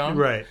of his own,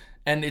 right?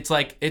 And it's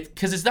like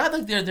because it's not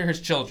like they're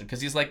his children, because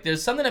he's like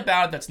there's something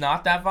about it that's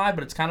not that vibe,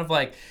 but it's kind of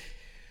like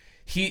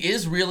he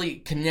is really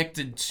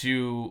connected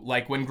to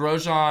like when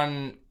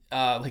Grosjean.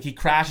 Like he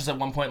crashes at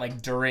one point,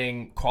 like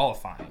during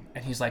qualifying,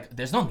 and he's like,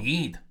 "There's no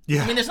need.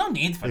 I mean, there's no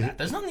need for that.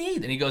 There's no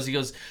need." And he goes,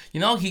 you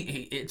know,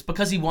 it's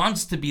because he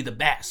wants to be the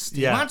best.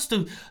 He wants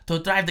to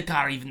drive the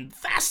car even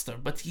faster,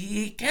 but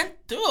he can't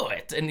do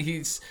it. And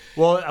he's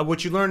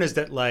what you learn is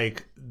that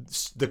like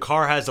the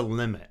car has a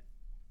limit.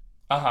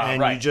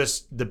 And right.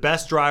 the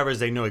best drivers,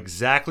 they know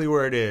exactly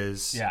where it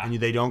is, and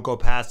they don't go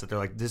past it. They're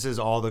like, this is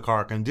all the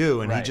car can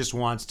do, and he just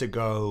wants to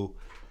go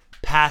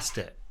past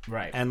it.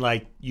 Right. And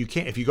like you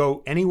can't, if you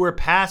go anywhere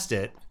past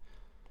it,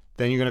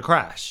 then you're gonna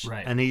crash.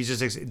 Right. And he's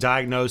just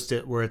diagnosed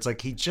it where it's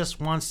like he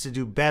just wants to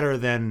do better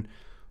than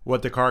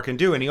what the car can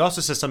do. And he also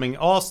says something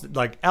else,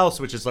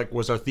 which is like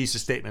was our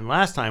thesis statement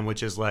last time,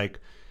 which is like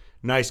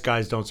nice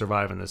guys don't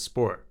survive in this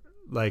sport.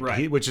 Like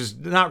which is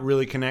not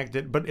really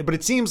connected, but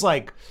it seems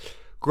like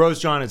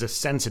Grosjean is a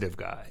sensitive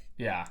guy.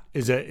 Yeah.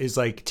 Is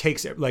like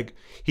takes it like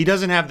he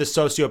doesn't have the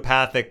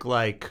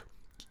sociopathic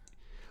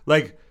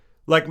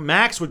like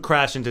Max would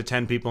crash into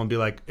 10 people and be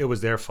like, it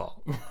was their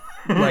fault.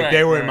 Like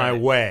they were in my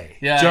way.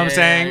 Yeah, do you know what I'm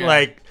saying?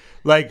 Yeah.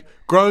 Like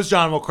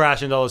Grosjean will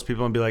crash into all those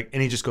people and be like,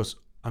 and he just goes,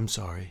 I'm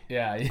sorry.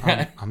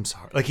 Yeah. I'm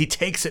sorry. Like he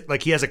takes it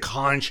like he has a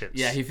conscience.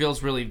 Yeah, he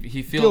feels really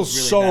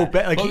so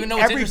bad. Like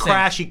every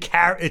crash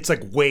it's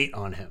like weight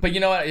on him. But you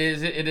know what?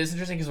 It is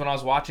interesting because when I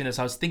was watching this,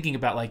 I was thinking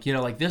about like, you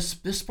know, like this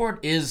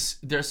sport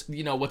there's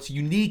you know what's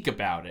unique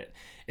about it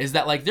is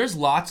that like there's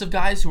lots of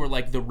guys who are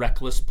like the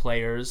reckless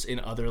players in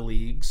other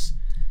leagues.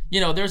 You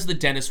know, there's the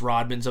Dennis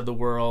Rodmans of the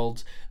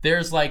world.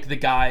 There's like the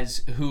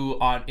guys who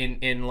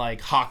in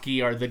like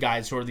hockey are the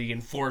guys who are the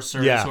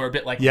enforcers who are a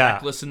bit like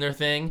reckless in their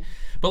thing.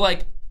 But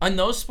like on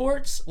those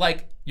sports,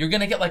 like you're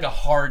gonna get like a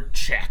hard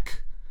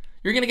check.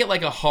 You're gonna get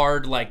like a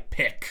hard like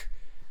pick.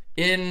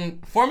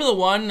 In Formula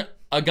One,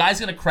 a guy's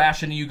gonna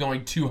crash into you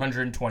going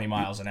 220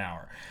 miles an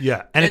hour.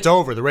 Yeah, and it's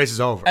over. The race is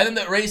over. And then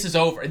the race is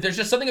over. There's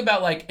just something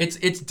about like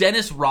it's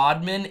Dennis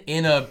Rodman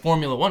in a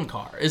Formula One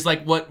car is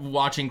like what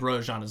watching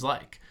Grosjean is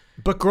like.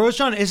 But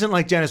Grosjean isn't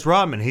like Dennis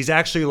Rodman. He's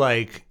actually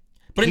like,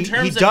 but in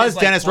terms he of does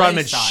his, Dennis like,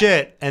 Rodman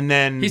shit, and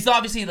then he's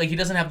obviously like he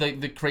doesn't have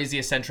the crazy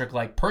eccentric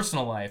like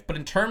personal life. But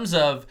in terms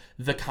of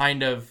the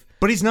kind of,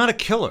 but he's not a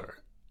killer.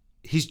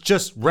 He's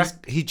just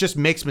he just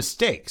makes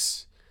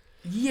mistakes.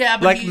 Yeah,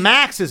 but like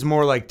Max is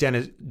more like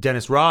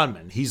Dennis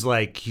Rodman. He's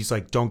like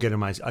don't get in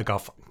my like I'll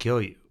fucking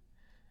kill you.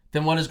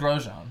 Then what is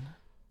Grosjean?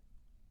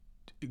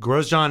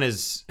 Grosjean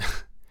is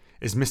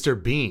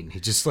Mr. Bean. He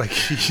just like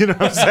you know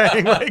what I'm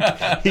saying?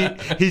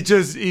 Like he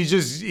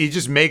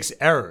just makes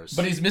errors.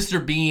 But he's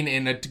Mr. Bean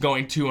in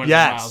going 200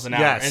 miles an hour.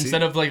 Yes.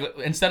 Instead of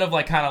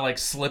like kind of like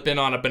slipping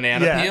on a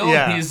banana peel,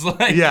 he's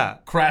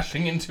like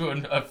crashing into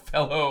a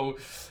fellow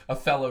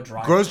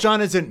driver. Grosjean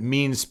isn't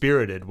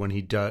mean-spirited when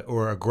he does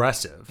or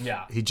aggressive.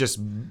 Yeah. He just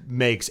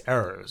makes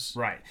errors.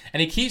 Right.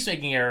 And he keeps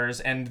making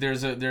errors, and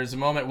there's a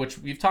moment which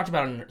we've talked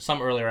about in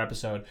some earlier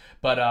episode,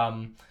 but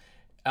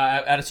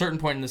at a certain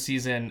point in the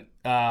season,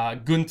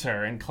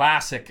 Gunther, in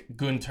classic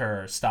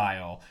Gunther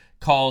style,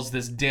 calls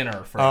this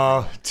dinner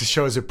for to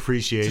show his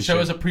appreciation. To show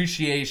his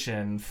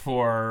appreciation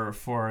for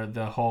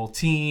the whole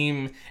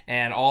team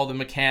and all the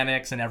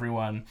mechanics and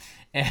everyone.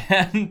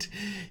 And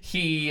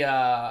he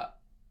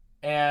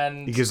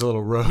gives a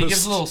little roast. He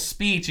gives a little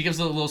speech. He gives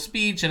a little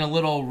speech and a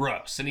little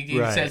roast. And he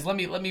says, "Let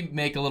me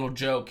make a little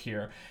joke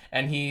here."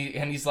 And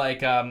he's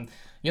like,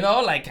 you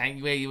know, like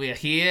we're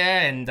here,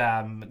 and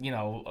you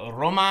know,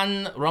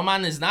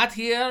 Roman is not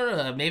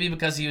here. Maybe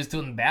because he was too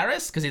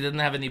embarrassed because he didn't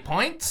have any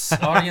points,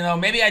 or you know,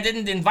 maybe I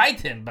didn't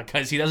invite him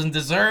because he doesn't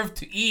deserve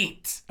to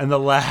eat. And the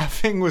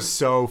laughing was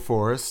so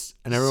forced,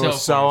 and everyone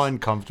was so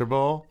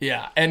uncomfortable.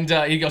 Yeah, and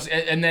he goes,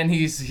 and then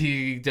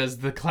he does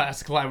the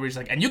classic line where he's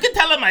like, and you can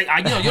tell him, you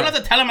don't have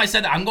to tell him I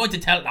said that. I'm going to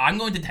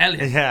tell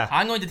him. Yeah.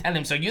 I'm going to tell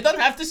him. So you don't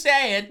have to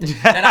say it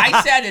that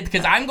I said it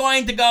because I'm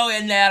going to go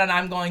in there and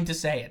I'm going to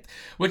say it,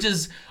 which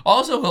is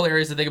also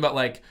hilarious to think about,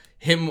 like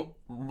him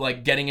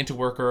like getting into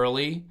work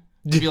early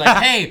to be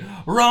like, hey,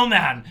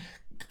 Roman,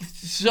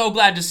 So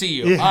glad to see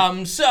you.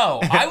 Yeah. So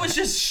I was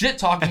just shit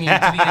talking you to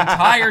the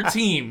entire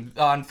team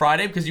on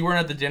Friday because you weren't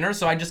at the dinner.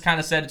 So I just kind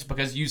of said it's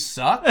because you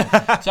suck.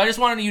 So I just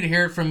wanted you to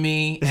hear it from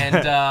me.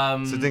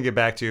 And so didn't get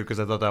back to you because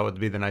I thought that would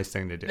be the nice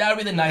thing to do. That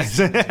would be the nice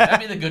thing to do. That'd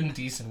be the good and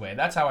decent way.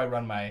 That's how I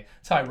run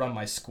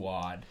my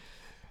squad.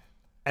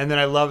 And then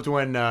I loved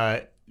when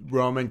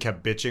Roman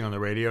kept bitching on the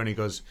radio, and he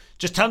goes,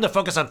 "Just tell him to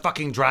focus on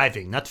fucking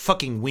driving, not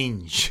fucking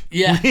whinge."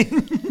 Yeah.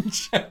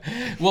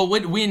 Whinge. Well,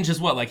 whinge is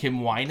what, like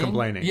him whining,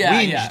 complaining. Yeah,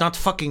 whinge, not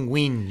fucking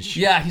whinge.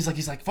 Yeah, he's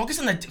like focus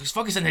on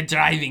the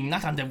driving,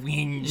 not on the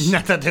whinge.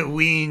 Not on the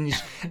whinge.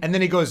 And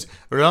then he goes,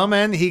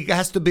 Roman, he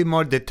has to be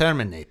more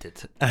determined.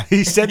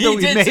 He said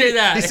say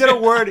that. He said a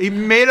word. He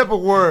made up a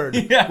word,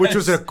 yes. Which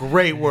was a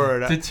great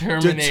word.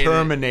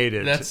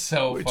 Determinated. That's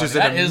so funny.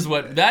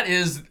 That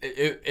is.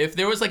 If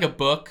there was like a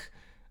book.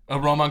 A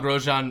Roman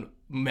Grosjean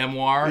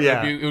memoir,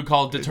 it would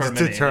call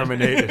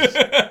Determinated.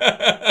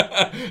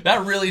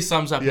 That really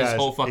sums up his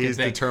whole fucking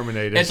thing.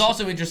 Determinated. It's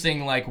also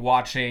interesting, like,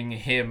 watching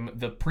him,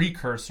 the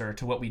precursor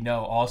to what we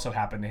know also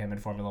happened to him in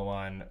Formula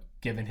One,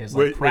 given his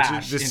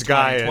crash in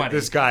 2020.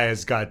 This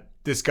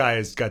guy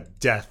has got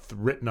death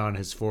written on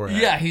his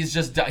forehead. Yeah, he's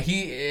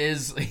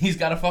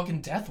got a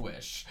fucking death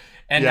wish.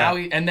 And now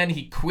then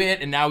he quit,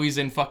 and now he's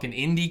in fucking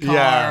IndyCar.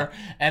 Yeah.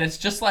 And it's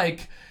just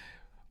like,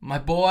 my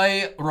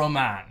boy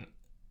Roman,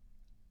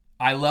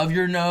 I love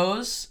your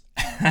nose,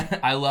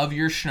 I love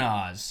your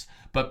schnoz,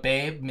 but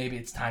babe, maybe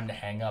it's time to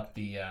hang up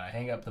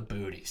the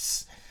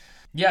booties.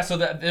 Yeah, so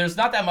there's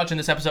not that much in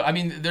this episode. I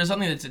mean, there's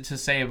something to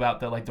say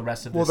about the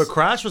rest of this. Well, the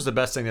crash was the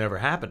best thing that ever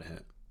happened to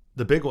him,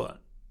 the big one.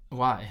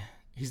 Why?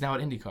 He's now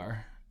at IndyCar.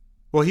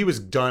 Well, he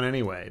was done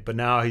anyway, but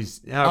now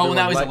he's he's a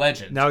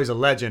legend. Now he's a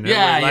legend.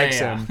 Everyone likes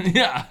him.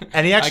 Yeah.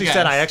 And he actually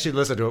said, I actually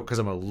listened to it because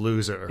I'm a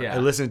loser. Yeah. I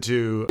listened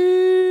to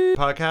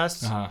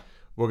podcasts. Uh-huh.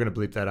 We're going to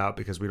bleep that out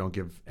because we don't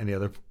give any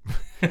other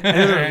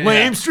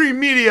mainstream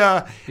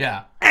media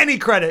any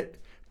credit.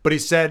 But he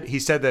said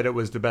that it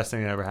was the best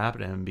thing that ever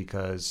happened to him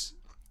because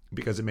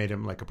it made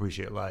him like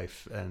appreciate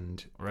life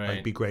and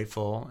like be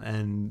grateful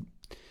and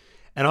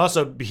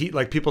also he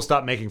like people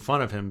stopped making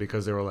fun of him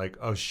because they were like,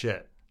 oh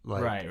shit.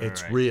 Like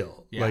it's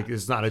real. Yeah. Like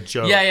it's not a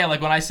joke. Yeah.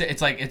 Like when I say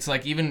it's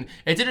like even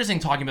it's interesting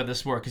talking about this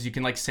sport because you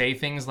can like say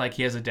things like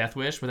he has a death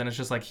wish, but then it's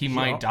just like he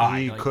might die.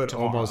 He could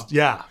tomorrow. Almost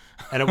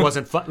and it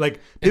wasn't fun. Like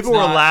people were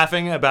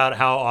laughing about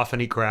how often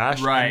he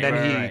crashed,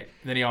 and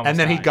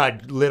then he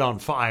got lit on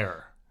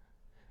fire.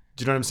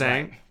 Do you know what I'm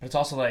saying? Right. It's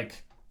also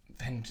like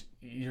then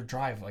you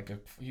drive like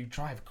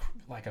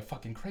a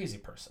fucking crazy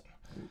person.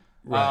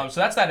 Right. So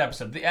that's that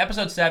episode. The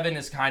episode 7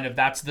 is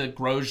that's the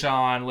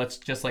Grosjean. Let's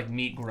just like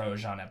meet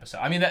Grosjean episode.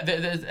 I mean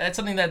that's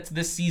something that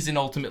this season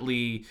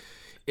ultimately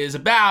is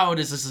about.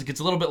 Is this gets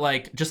a little bit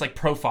like just like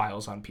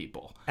profiles on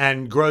people.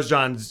 And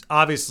Grosjean's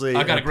obviously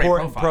I got a great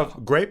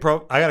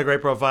profile. I got a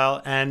great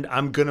profile, and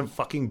I'm gonna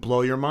fucking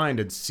blow your mind.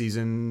 It's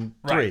season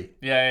 3. Right.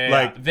 Yeah.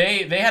 Like they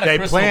had a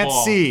crystal plant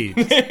ball.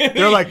 Seeds.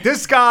 They're like,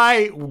 this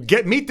guy,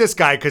 meet this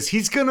guy because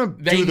he's gonna.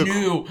 They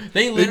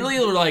literally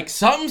were like,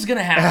 something's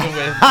gonna happen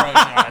with Grosjean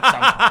at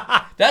some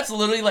point. That's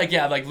literally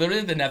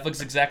literally the Netflix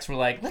execs were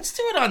like, let's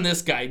do it on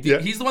this guy. Yeah.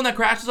 He's the one that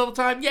crashes all the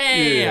time.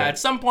 Yeah. At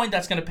some point,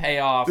 that's gonna pay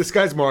off. This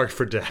guy's marked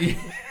for death.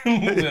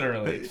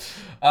 Literally.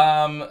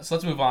 So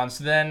let's move on.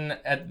 So then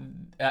at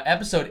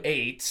episode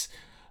 8,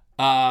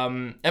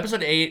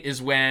 episode 8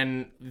 is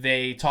when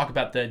they talk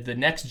about the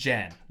next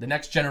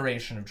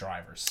generation of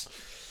drivers.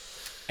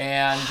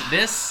 And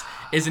this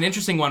is an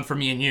interesting one for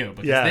me and you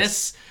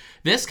because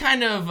this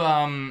kind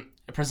of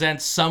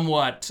presents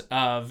somewhat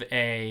of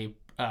a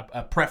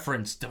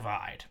preference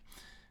divide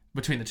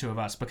between the two of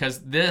us because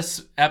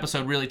this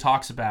episode really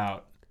talks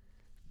about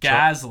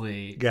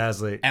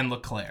Gasly and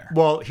Leclerc.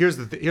 Well, here's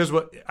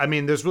what I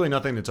mean. There's really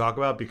nothing to talk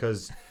about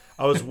because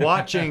I was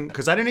watching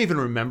because I didn't even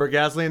remember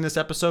Gasly in this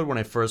episode when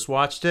I first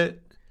watched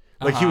it.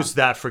 Like he was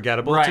that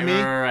forgettable to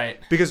me. Right.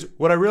 Because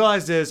what I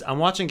realized is I'm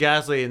watching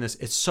Gasly in this.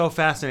 It's so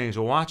fascinating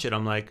to watch it.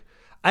 I'm like,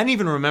 I didn't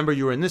even remember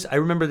you were in this. I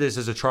remember this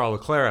as a Charles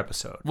Leclerc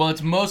episode. Well,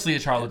 it's mostly a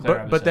Charles Leclerc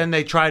episode. But then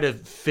they try to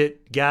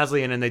fit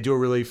Gasly in, and they do a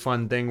really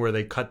fun thing where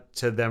they cut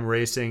to them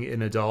racing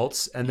in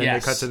adults, and then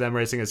they cut to them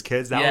racing as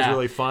kids. That was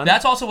really fun.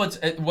 That's also what's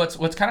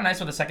kind of nice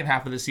with the second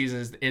half of the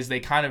season is they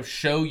kind of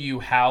show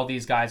you how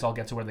these guys all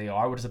get to where they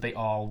are, which is that they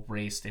all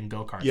raced in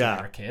go-karts when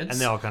they were kids.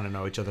 And they all kind of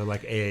know each other,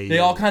 like AAU. They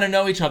all kind of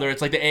know each other.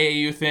 It's like the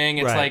AAU thing.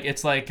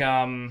 It's like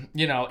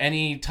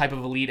any type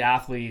of elite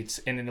athletes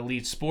in an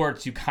elite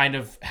sports, you kind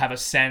of have a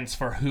sense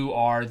for who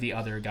are the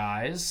other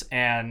guys.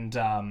 And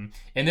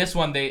in this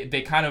one,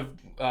 they kind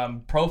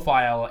of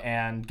profile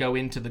and go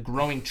into the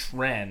growing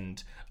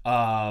trend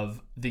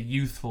of the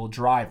youthful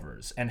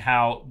drivers and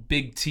how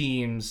big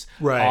teams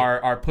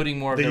are putting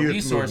more of their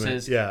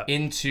resources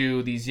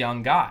into these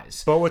young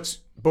guys. But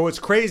what's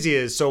crazy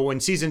is, so when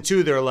season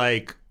 2, they're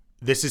like,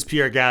 this is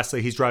Pierre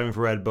Gasly, he's driving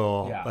for Red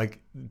Bull. Yeah. Like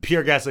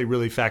Pierre Gasly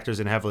really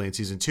factors in heavily in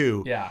season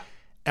 2. Yeah.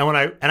 And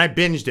I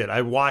binged it.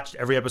 I watched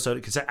every episode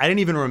because I didn't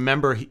even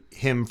remember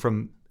him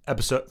from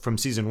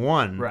season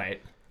 1.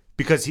 Right.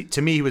 Because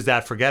to me he was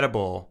that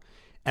forgettable.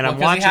 And I'm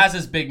watching. He has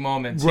his big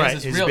moments.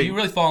 Right. You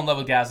really fall in love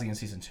with Gasly in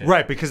season 2.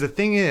 Right, because the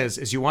thing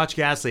is you watch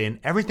Gasly and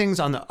everything's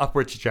on the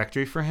upward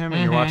trajectory for him,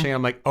 and you're watching.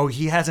 I'm like, oh,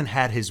 he hasn't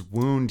had his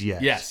wound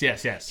yet. Yes.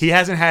 He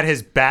hasn't had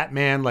his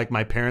Batman, like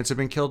my parents have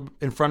been killed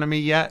in front of me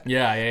yet.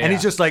 Yeah. And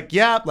he's just like,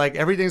 yeah, like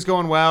everything's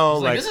going well.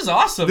 Like, this is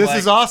awesome. This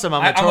is awesome.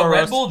 I'm a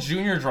Red Bull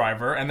Junior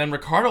driver, and then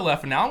Ricciardo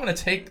left, and now I'm going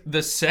to take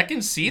the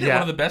second seat at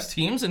one of the best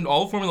teams in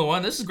all of Formula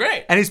One. This is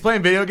great. And he's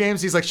playing video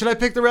games. He's like, should I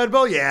pick the Red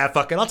Bull? Yeah,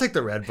 fuck it. I'll take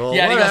the Red Bull.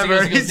 Yeah,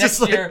 whatever. He goes,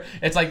 next year,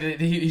 it's like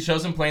he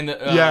shows him playing the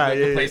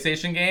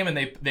PlayStation game, and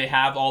they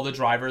have all the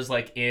drivers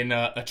like in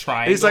a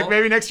triangle. He's like,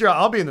 maybe next year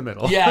I'll be in the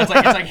middle. Yeah, it's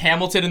like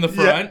Hamilton in the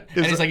front,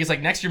 and he's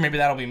like next year maybe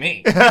that'll be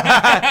me.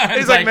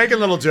 He's like making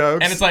little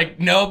jokes, and it's like,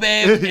 no,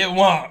 babe, it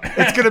won't.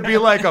 It's gonna be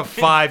like a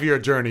 5-year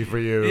journey for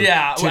you.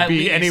 Yeah, to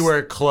be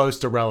anywhere close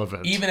to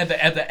relevant. Even at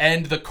the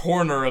end, the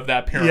corner of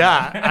that pyramid.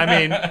 Yeah, I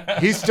mean,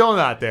 he's still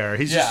not there.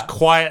 He's just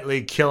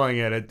quietly killing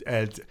it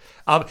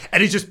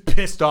and he's just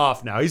pissed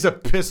off now. He's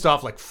pissed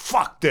off, like,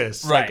 fuck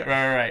this. Right.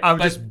 I'm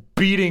just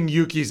beating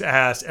Yuki's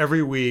ass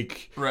every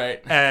week.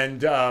 Right.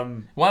 And I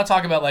want to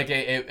talk about like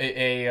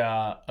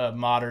a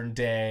modern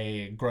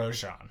day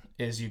Grosjean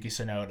is Yuki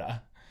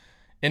Tsunoda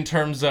in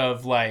terms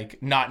of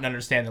like not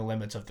understanding the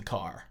limits of the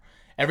car.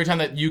 Every time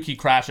that Yuki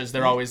crashes,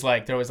 they're always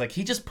like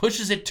he just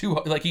pushes it too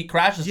hard. Like he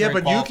crashes. Yeah,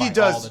 but Yuki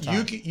does. All the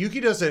time. Yuki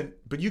doesn't.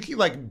 But Yuki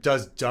like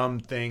does dumb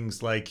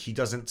things. Like he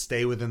doesn't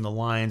stay within the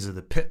lines of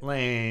the pit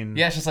lane.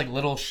 Yeah, it's just like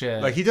little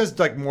shit. Like he does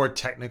like more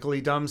technically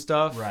dumb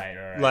stuff.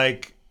 Right.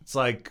 Like it's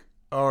like,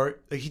 or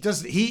like he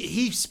does.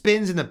 He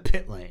spins in the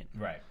pit lane.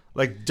 Right.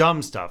 Like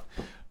dumb stuff.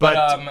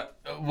 But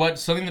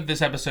something that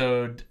this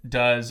episode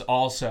does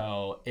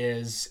also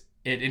is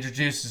it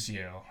introduces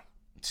you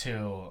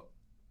to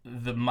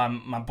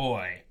my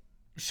boy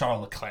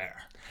Charles Leclerc.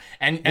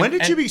 And when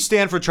did you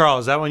stand for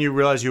Charles? Is that when you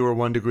realized you were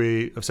 1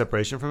 degree of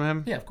separation from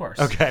him? Yeah, of course.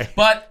 Okay.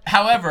 But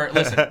however,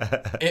 listen,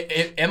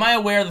 am I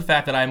aware of the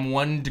fact that I'm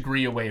 1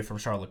 degree away from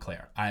Charles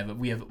Leclerc?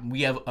 We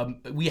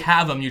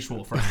have a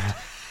mutual friend.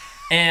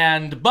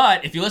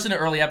 But if you listen to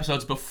early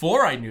episodes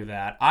before I knew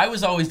that, I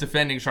was always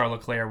defending Charles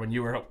Leclerc when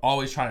you were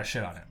always trying to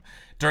shit on him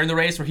during the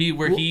race where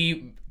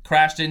he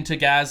crashed into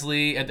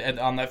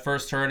Gasly on that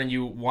first turn, and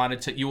you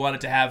wanted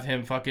to have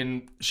him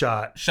fucking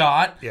shot.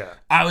 Yeah.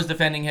 I was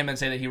defending him and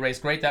saying that he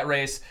raced great that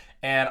race,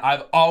 and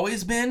I've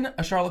always been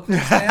a Charles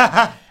Leclerc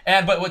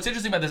fan. But what's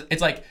interesting about this,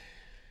 it's like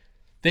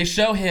they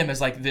show him as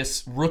like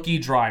this rookie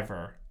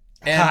driver,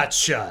 hot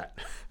shot,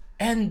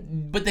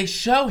 but they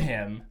show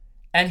him,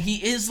 and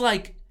he is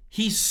like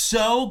he's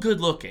so good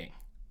looking.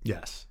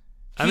 Yes,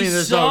 I mean,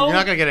 you're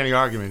not gonna get any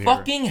argument here.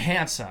 Fucking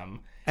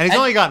handsome. And he's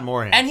only gotten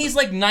more handsome. And he's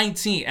like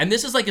 19. And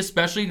this is like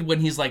especially when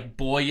he's like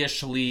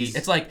boyishly.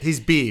 It's like he's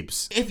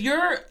Biebs. If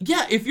you're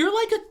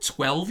like a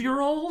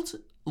 12-year-old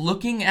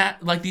looking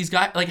at like these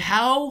guys, like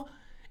how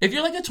if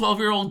you're like a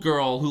 12-year-old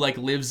girl who like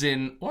lives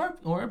in or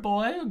a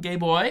boy, a gay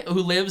boy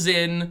who lives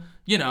in,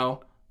 you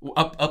know,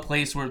 a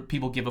place where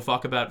people give a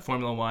fuck about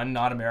Formula One,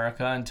 not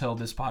America until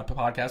this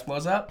podcast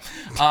blows up.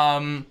 I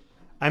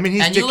mean,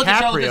 he's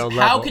DiCaprio level.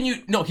 How can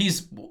you? No,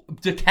 he's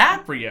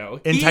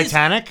DiCaprio in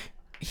Titanic.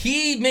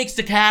 He makes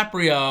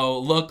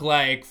DiCaprio look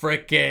like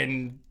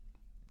frickin'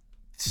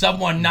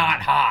 someone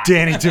not hot.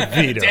 Danny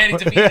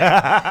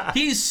DeVito.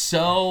 He's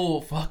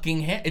so fucking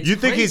handsome. You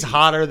think he's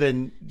hotter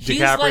than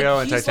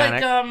DiCaprio in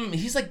Titanic?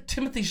 He's like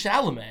Timothée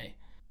Chalamet.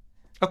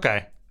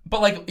 Okay.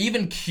 But like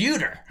even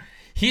cuter.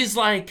 He's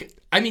like,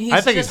 I mean,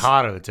 I think he's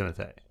hotter than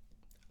Timothée.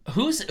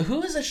 Who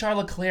is a Charles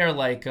Leclerc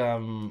like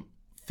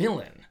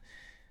villain?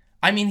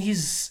 I mean,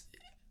 he's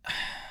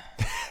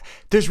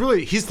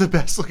he's the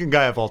best looking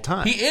guy of all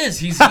time. He is.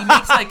 He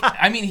makes like,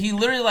 I mean, he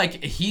literally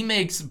like, he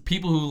makes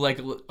people who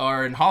like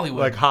are in Hollywood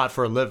like hot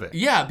for a living.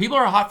 Yeah, people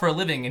are hot for a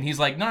living, and he's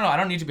like, no, I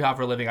don't need to be hot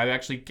for a living. I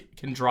actually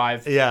can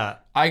drive. Yeah,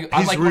 I'm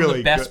like really one of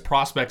the best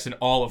prospects in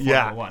all of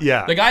Formula One.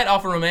 Yeah, the guy at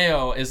Alfa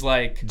Romeo is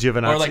like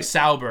Giovinazzi. Or like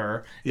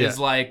Sauber is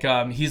like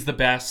he's the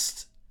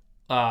best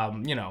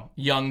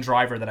young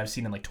driver that I've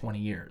seen in like 20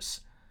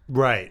 years.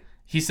 Right.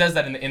 He says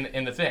that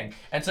in the thing,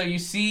 and so you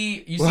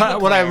see.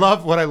 What I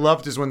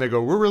loved is when they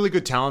go, we're really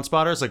good talent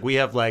spotters. Like we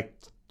have like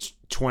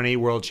 20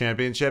 world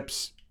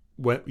championships.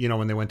 When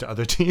they went to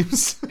other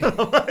teams,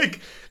 like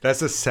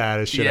that's the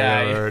saddest shit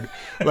I've ever heard.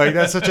 Like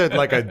that's such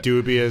a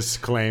dubious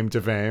claim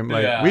to fame.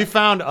 Like we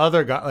found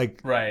other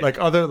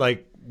guys,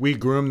 we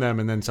groom them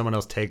and then someone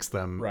else takes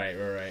them.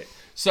 Right.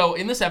 So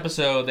in this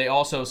episode, they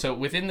also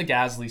within the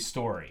Gasly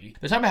story,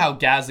 they're talking about how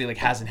Gasly like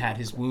hasn't had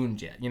his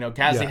wound yet. You know,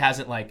 Gasly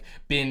hasn't like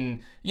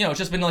been, it's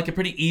just been like a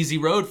pretty easy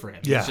road for him.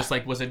 Yeah. He's just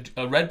like was a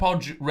Red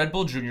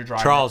Bull Junior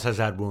driver. Charles has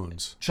had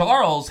wounds.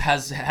 Charles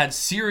has had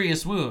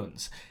serious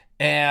wounds.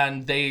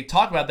 And they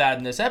talk about that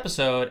in this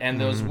episode, and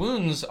those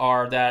wounds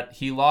are that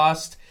he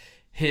lost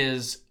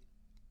his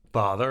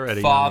father at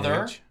a young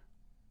age.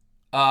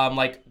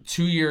 Like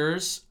 2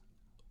 years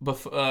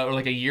before, or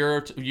like a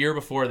year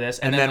before this,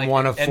 and then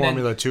won a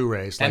Formula 2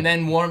 race, and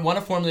then won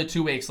a Formula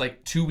 2 race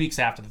like 2 weeks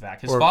after the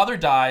fact. His father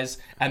dies,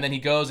 and then he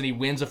goes and he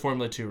wins a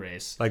Formula 2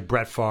 race, like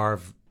Brett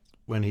Favre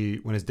when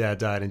his dad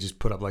died and just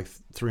put up like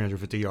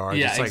 350 yards.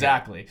 Yeah, it's like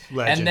exactly.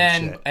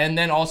 And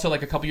then also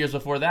like a couple years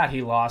before that,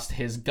 he lost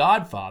his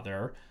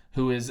godfather,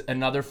 who is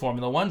another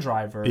Formula One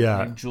driver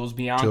named Jules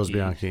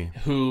Bianchi,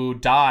 who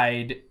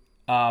died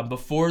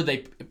before they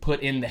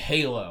put in the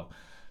halo.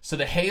 So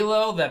the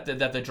halo that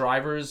the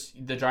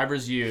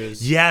drivers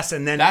use. Yes,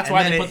 and then that's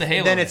why they put the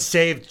halo. Then it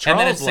saved Charles'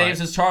 life. And then it saves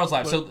his Charles'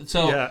 life.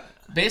 So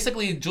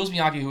basically, Jules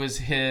Bianchi, who is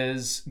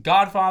his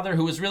godfather,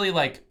 who was really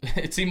like,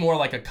 it seemed more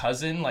like a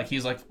cousin, like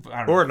he's like,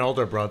 I don't know, or an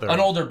older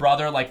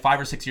brother, like 5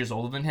 or 6 years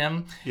older than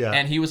him. Yeah,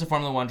 and he was a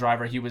Formula One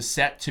driver. He was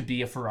set to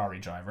be a Ferrari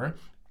driver,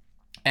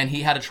 and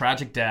he had a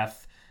tragic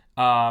death.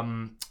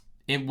 When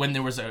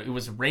it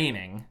was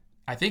raining.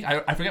 I think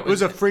I forget. It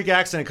was a freak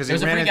accident because he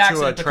ran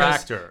into a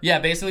tractor. Yeah,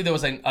 basically there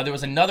was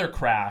another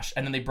crash,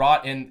 and then they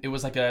brought in. It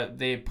was like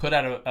they put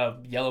out a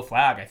yellow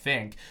flag, I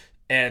think,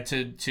 and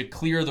to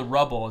clear the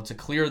rubble and to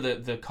clear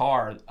the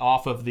car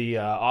off of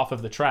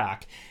the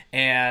track,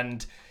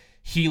 and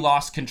he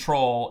lost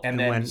control and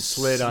then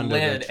slid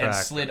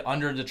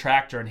under the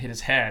tractor and hit his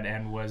head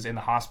and was in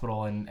the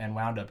hospital and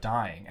wound up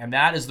dying. And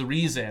that is the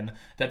reason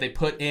that they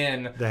put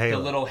in the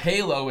little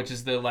halo, which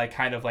is the like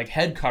kind of like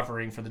head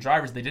covering for the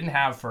drivers they didn't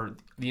have for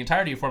the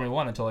entirety of Formula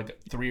One until like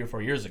 3 or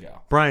 4 years ago.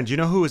 Brian, do you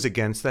know who was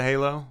against the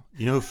halo?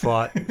 You know who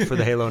fought for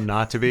the halo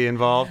not to be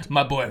involved?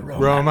 My boy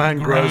Romain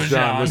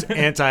Grosjean was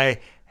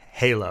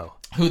anti-halo.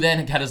 Who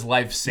then had his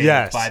life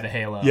saved by the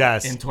halo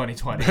in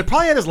 2020. He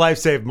probably had his life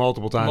saved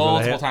multiple times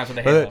with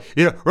the halo.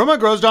 Romain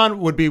Grosjean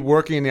would be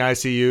working in the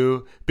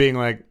ICU being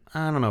like,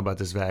 I don't know about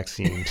this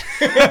vaccine.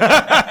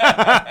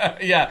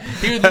 Yeah,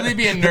 he would really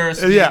be a nurse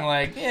being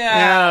like,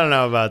 I don't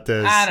know about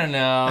this. I don't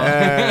know.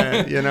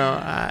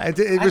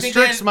 It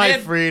restricts my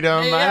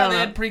freedom. They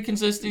had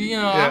pre-consistent,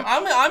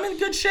 I'm in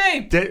good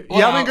shape.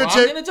 I'm in good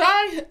shape. I'm going to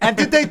die. And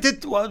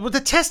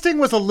the testing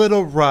was a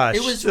little rushed.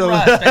 It was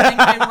rushed. I think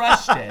they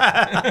rushed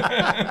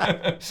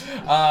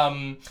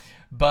it.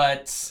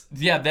 But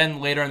yeah, then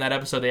later in that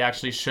episode, they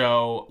actually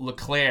show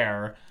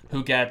Leclerc,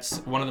 who gets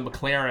one of the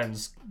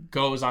McLarens,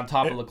 goes on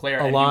top of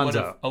Leclerc.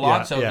 Alonso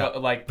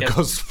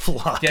goes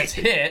flying. Gets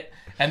hit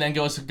and then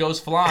goes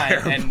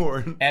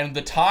flying. And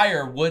the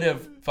tire would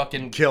have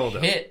fucking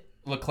hit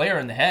Leclerc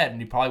in the head, and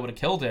he probably would have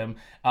killed him.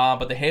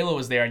 But the halo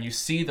is there, and you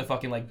see the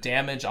fucking like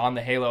damage on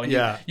the halo. And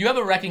you have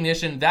a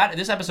recognition that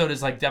this episode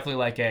is like definitely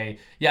like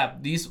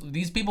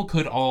these people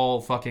could all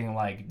fucking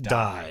like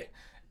die.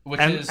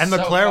 And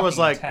Leclerc was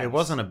like, intense. It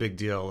wasn't a big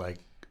deal, like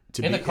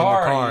to in be the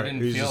car. In the car.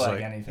 You didn't feel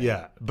like anything.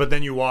 Yeah, but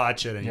then you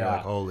watch it and you're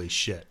like, holy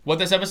shit. What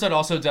this episode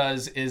also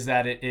does is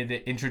that it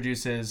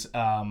introduces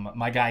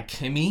my guy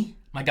Kimi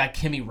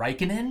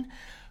Räikkönen,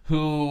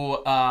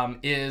 who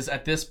is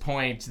at this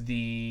point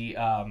he's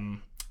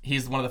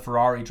one of the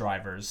Ferrari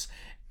drivers,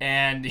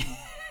 and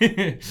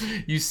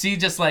you see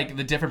just like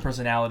the different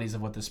personalities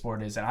of what the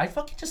sport is. And I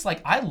fucking just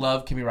like, I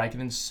love Kimi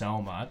Räikkönen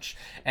so much,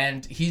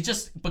 and he's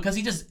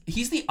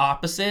the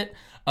opposite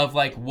of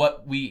like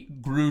what we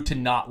grew to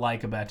not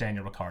like about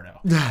Daniel Ricciardo.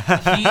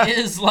 He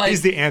is like,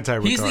 he's the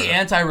anti-Ricciardo. He's the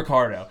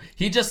anti-Ricciardo.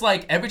 He just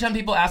like, every time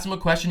people ask him a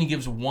question, he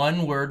gives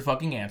one word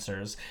fucking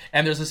answers.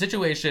 And there's a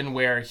situation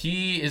where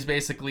he is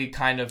basically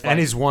kind of like, and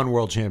he's won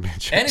world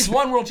championships.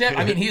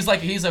 I mean,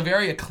 he's a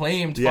very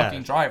acclaimed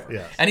fucking driver.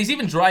 Yeah. And he's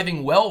even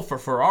driving well for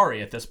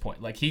Ferrari at this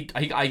point. Like he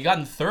got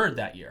in third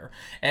that year.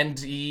 And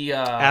he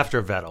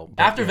after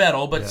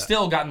Vettel. But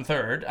still got in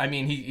third. I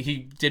mean,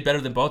 he did better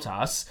than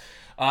Bottas.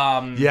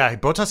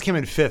 Bottas came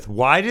in fifth.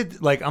 Why did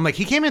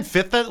he came in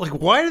fifth?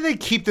 Why do they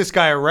keep this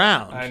guy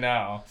around? I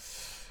know,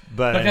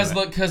 but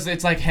because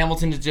it's like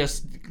Hamilton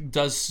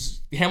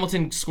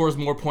Hamilton scores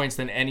more points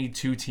than any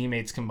two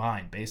teammates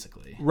combined,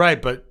 basically. Right,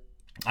 but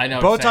I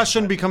know Bottas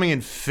shouldn't be coming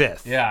in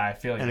fifth. Yeah, I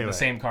feel like the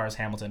same car as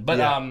Hamilton, but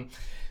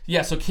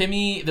so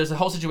Kimi, there's a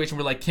whole situation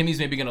where like Kimi's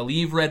maybe going to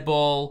leave Red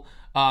Bull.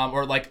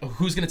 Or like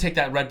who's going to take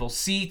that Red Bull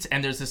seat?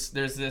 And there's this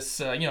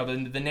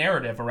the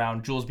narrative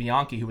around Jules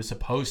Bianchi, who was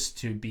supposed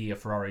to be a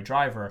Ferrari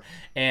driver,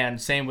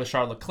 and same with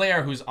Charles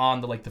Leclerc, who's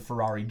on the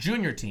Ferrari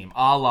junior team,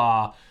 a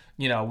la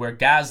where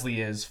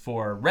Gasly is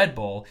for Red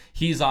Bull.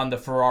 He's on the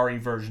Ferrari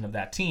version of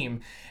that team,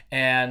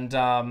 and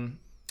in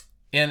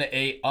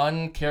a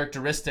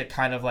uncharacteristic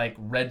kind of like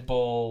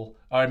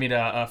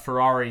a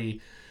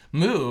Ferrari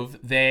move,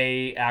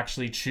 they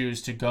actually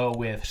choose to go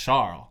with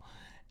Charles.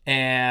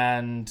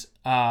 And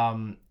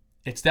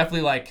it's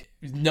definitely like,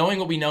 knowing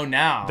what we know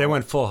now, they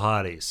went full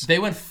hotties. They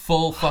went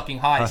full fucking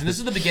hotties. And this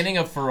is the beginning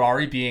of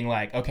Ferrari being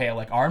like, okay,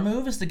 like our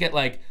move is to get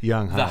like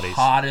young the hotties.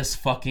 Hottest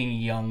fucking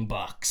young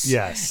bucks.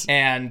 Yes.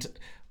 And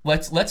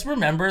let's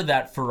remember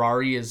that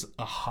Ferrari is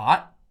a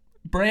hot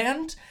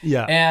brand.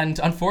 Yeah. And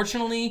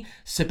unfortunately,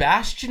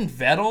 Sebastian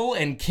Vettel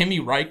and Kimi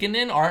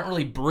Räikkönen aren't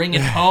really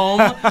bringing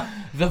home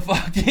the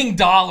fucking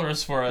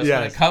dollars for us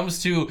when it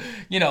comes to,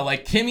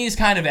 like Kimi's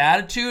kind of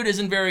attitude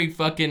isn't very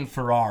fucking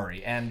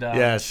Ferrari. And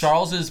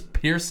Charles's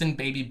Pearson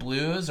baby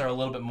blues are a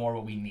little bit more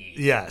what we need.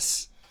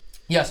 Yes.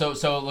 Yeah,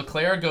 so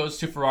Leclerc goes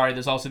to Ferrari.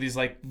 There's also these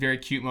like very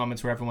cute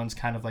moments where everyone's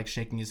kind of like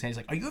shaking his hand. He's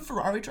like, "Are you a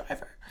Ferrari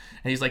driver?"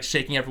 And he's like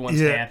shaking everyone's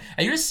hand.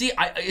 And you just see,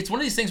 it's one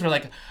of these things where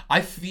like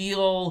I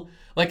feel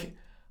like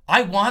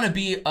I want to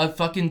be a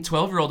fucking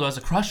 12-year-old who has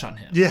a crush on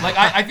him. Yeah. Like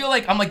I feel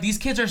like I'm like these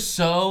kids are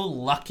so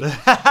lucky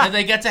that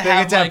they get to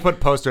have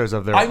put posters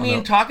of their. I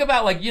mean, talk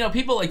about like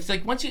people like it's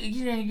like once you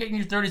get in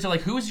your 30s, they're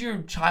like, who's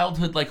your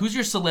childhood like who's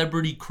your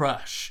celebrity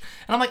crush?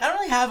 And I'm like, I don't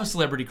really have a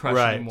celebrity crush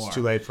anymore. It's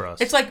too late for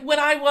us. It's like when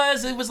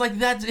it was like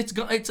that.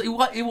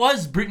 It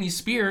was Britney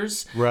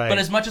Spears. Right. But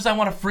as much as I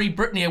want to free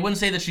Britney, I wouldn't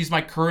say that she's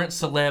my current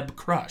celeb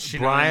crush.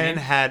 Brian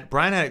had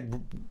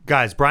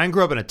guys. Brian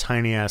grew up in a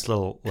tiny ass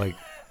little like.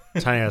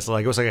 It was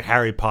like a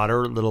Harry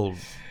Potter little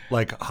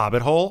like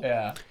hobbit hole.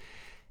 Yeah.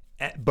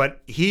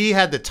 But he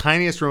had the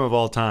tiniest room of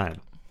all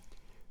time.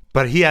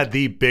 But he had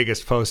the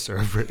biggest poster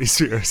of Britney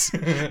Spears.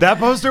 That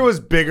poster was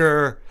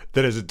bigger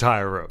than his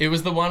entire room. It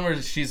was the one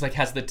where she's like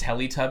has the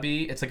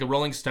Teletubby. It's like a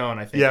Rolling Stone,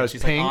 I think. Yeah,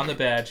 she's pink. like on the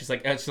bed. She's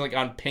like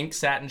on pink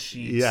satin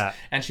sheets. Yeah.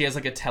 And she has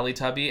like a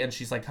Teletubby, and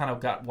she's like kind of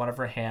got one of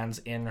her hands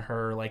in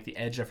her like the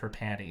edge of her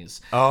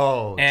panties.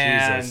 Oh,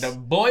 and Jesus.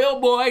 Boy, oh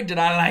boy, did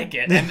I like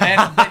it.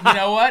 And you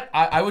know what?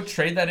 I would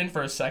trade that in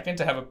for a second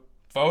to have a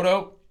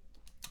photo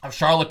of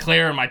Charles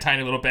Leclerc in my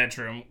tiny little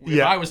bedroom if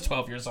I was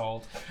 12 years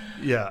old.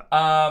 Yeah.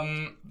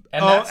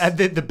 And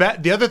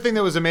the other thing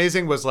that was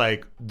amazing was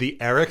like the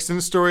Ericsson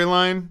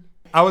storyline.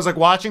 I was like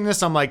watching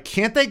this. I'm like,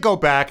 can't they go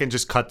back and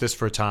just cut this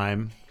for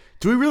time?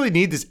 Do we really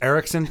need this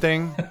Ericsson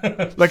thing?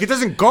 Like, it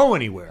doesn't go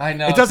anywhere. I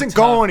know it doesn't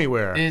go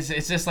anywhere.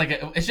 It's just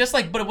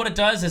like, but what it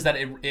does is that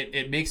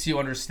it makes you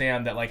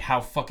understand that like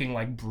how fucking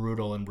like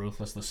brutal and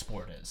ruthless the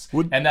sport is,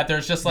 and that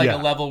there's just like a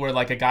level where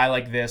like a guy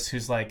like this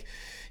who's like.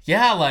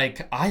 Yeah,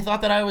 like, I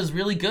thought that I was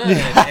really good.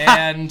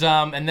 And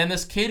then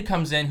this kid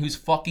comes in who's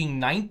fucking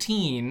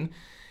 19,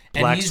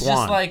 and he's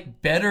just,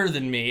 like, better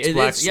than me.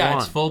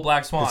 It's full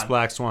Black Swan. It's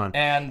Black Swan.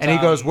 And he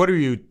goes, what are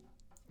you...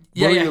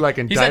 What are you, like,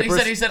 in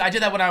diapers? He said, I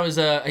did that when I was...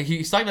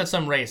 he's talking about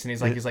some race, and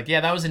he's like,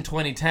 yeah, that was in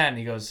 2010.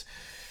 He goes,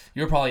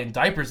 you were probably in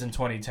diapers in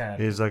 2010.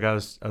 He's like, I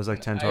was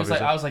like 10, 12 years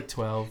old. I was like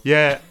 12.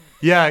 Yeah.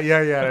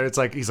 It's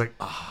like, he's like,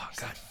 oh,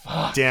 God,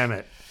 fuck. Damn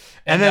it.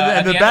 And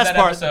then the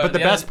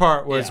best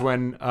part was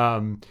when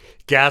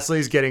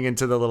Gasly's getting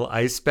into the little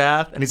ice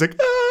bath, and he's like,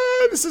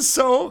 this is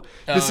so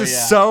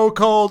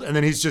cold. And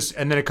then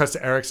then it cuts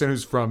to Ericsson,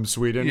 who's from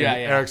Sweden. Yeah,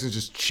 and Ericsson's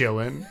just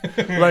chilling.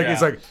 Like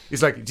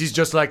he's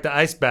just like the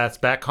ice baths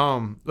back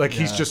home. Like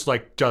he's just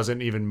like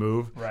doesn't even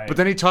move. Right. But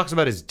then he talks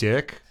about his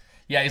dick.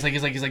 Yeah, he's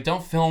like,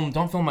 don't film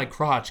my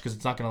crotch because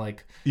it's not gonna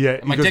like. Yeah,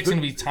 my dick's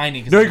gonna be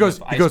tiny. No, he goes,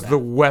 the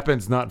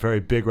weapon's not very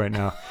big right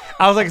now.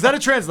 I was like, is that a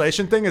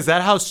translation thing? Is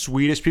that how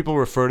Swedish people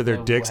refer to their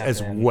dicks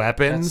as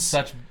weapons?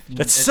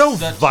 That's so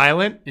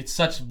violent. It's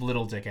such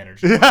little dick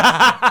energy.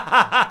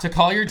 To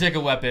call your dick a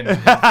weapon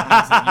means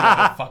that you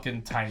have a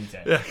fucking tiny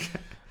dick.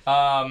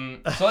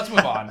 So let's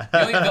move on.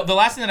 The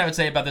last thing that I would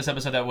say about this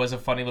episode that was a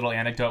funny little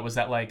anecdote was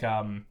that like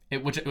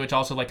which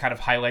also like kind of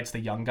highlights the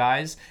young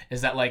guys is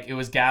that like it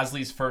was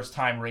Gasly's first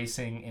time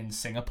racing in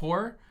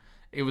Singapore.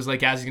 It was like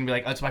Gasly's gonna be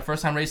like, it's my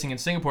first time racing in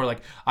Singapore.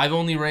 Like I've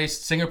only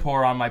raced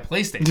Singapore on my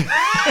PlayStation.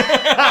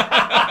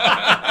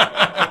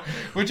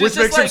 Which makes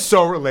him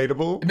so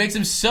relatable. It makes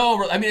him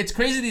so... I mean, it's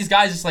crazy these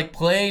guys just, like,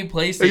 play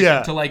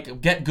PlayStation to,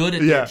 like, get good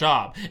at their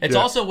job. It's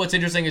also what's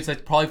interesting is,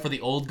 like, probably for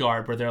the old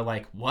guard where they're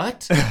like,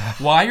 what?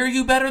 Why are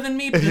you better than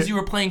me? Because you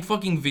were playing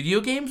fucking video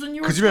games when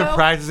you were 12? Because you've been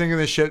practicing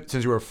this shit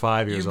since you were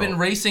 5 years old. You've been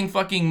racing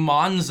fucking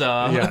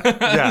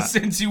Monza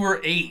since you were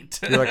 8.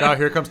 You're like, oh,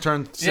 here comes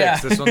turn 6. Yeah.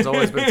 This one's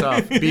always been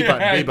tough. B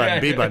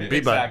button.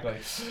 Exactly.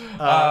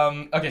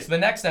 Okay, so the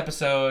next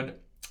episode...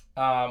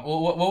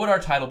 what would our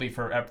title be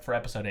for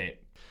episode 8?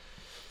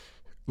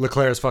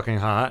 Leclerc's fucking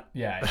hot.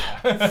 Yeah.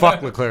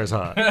 Fuck Leclerc's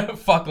hot.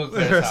 Fuck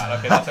Leclerc's hot.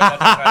 Okay, that's the title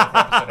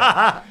for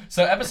episode 8.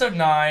 So episode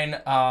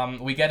 9,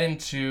 we get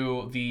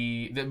into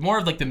the more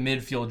of like the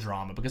midfield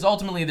drama because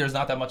ultimately there's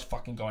not that much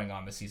fucking going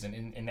on this season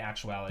in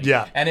actuality.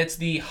 Yeah. And it's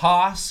the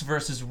Haas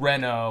versus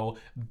Renault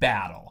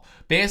battle.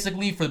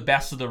 Basically for the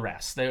best of the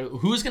rest.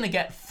 Who's going to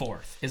get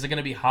fourth? Is it going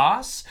to be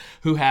Haas,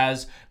 who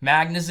has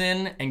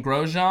Magnussen and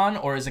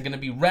Grosjean, or is it going to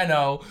be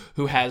Renault,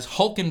 who has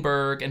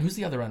Hulkenberg, and who's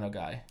the other Renault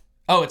guy?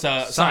 Oh, it's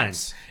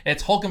Sainz.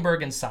 It's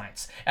Hulkenberg and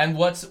Sainz. And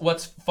what's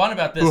fun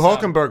about this?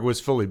 Hulkenberg was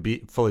fully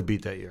beat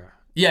that year.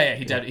 Yeah,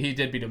 he did. He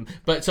did beat him.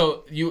 But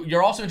so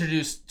you're also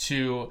introduced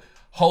to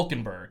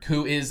Hulkenberg,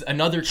 who is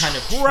another kind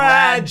of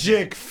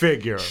tragic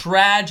figure of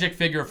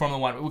Formula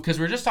One. Because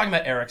we were just talking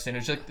about Ericsson,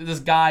 who's just this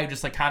guy who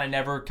just like kind of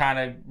never kind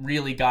of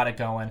really got it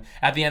going.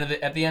 At the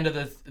end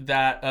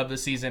of the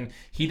season,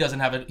 he doesn't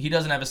have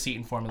a seat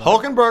in Formula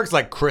One. Hulkenberg's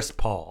like Chris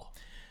Paul.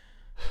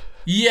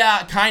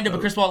 Yeah, kind of, but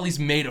Chris Paul at least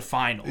made a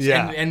finals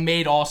and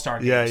made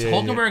All-Star games.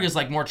 Hulkenberg is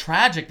like more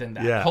tragic than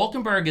that. Yeah.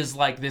 Hulkenberg is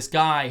like this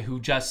guy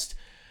who just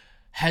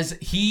has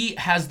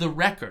the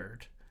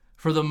record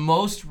for the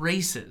most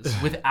races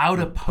without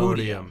a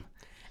podium.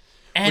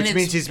 And which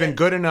means he's been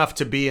good enough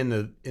to be in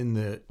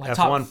the like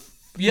F1.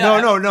 Yeah.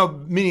 No.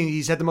 Meaning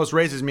he's had the most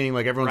races. Meaning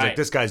like everyone's like,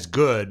 this guy's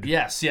good.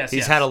 Yes.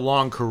 He's had a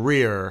long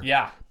career.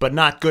 Yeah. but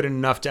not good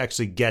enough to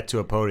actually get to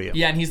a podium.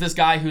 Yeah, and he's this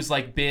guy who's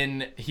like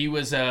he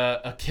was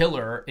a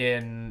killer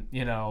in,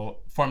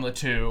 Formula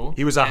 2.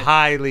 He was a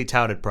highly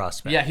touted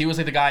prospect. Yeah, he was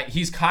like the guy,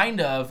 he's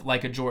kind of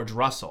like a George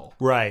Russell.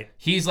 Right.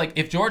 He's like,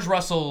 if George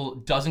Russell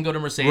doesn't go to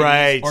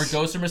Mercedes or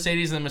goes to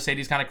Mercedes and then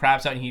Mercedes kind of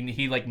craps out and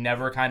he like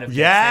never kind of gets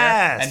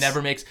there and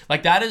never makes,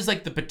 like that is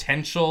like the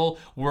potential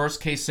worst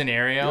case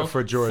scenario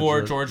for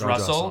George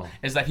Russell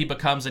is that he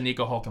becomes a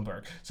Nico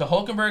Hulkenberg. So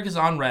Hulkenberg is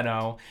on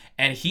Renault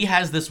and he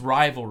has this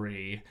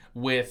rivalry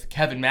with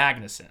Kevin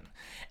Magnussen.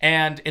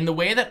 And in the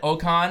way that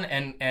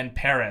Ocon and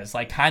Perez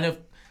like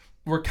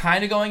we're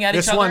kind of going at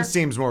each other. This one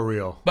seems more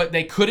real. But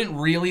they couldn't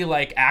really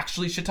like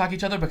actually shit talk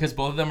each other because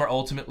both of them are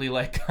ultimately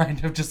like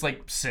kind of just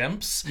like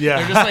simps. Yeah.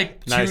 They're just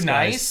like too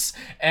nice.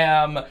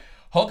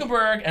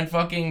 Hulkenberg and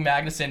fucking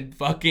Magnussen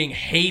fucking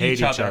hate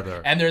each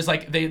other. And there's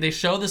like they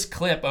show this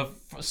clip of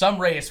some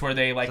race where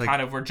they like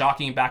kind of were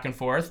jockeying back and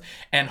forth,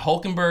 and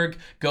Hulkenberg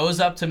goes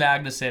up to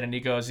Magnussen and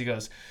he goes,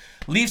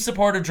 leave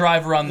supportive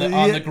driver on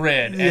the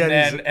grid,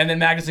 and then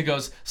Magnussen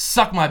goes,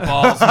 suck my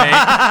balls, mate,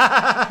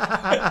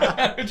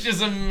 which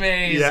is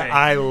amazing. Yeah,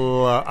 I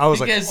was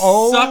like,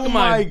 oh suck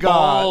my God.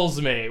 balls,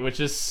 mate, which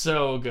is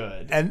so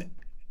good.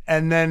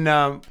 And then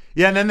I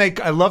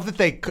love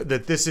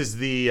that this is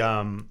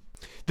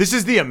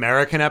the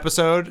American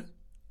episode.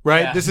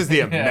 Right? Yeah. This is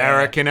the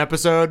American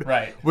episode.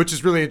 Right. Which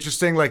is really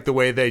interesting, like the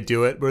way they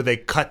do it, where they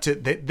cut to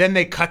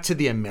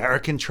the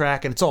American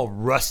track and it's all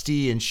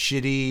rusty and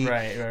shitty.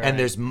 Right. And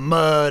there's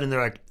mud and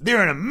they're like,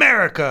 they're in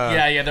America.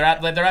 Yeah,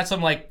 they're at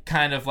some like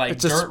kind of like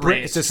dirt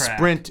race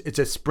track. It's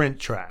a sprint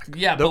track.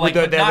 Yeah, but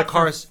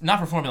not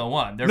for Formula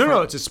 1.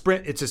 No, it's a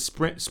sprint. It's a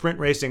sprint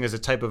racing is a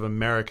type of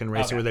American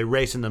racing where they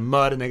race in the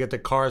mud and they get the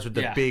cars with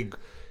the big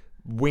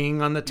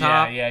wing on the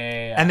top.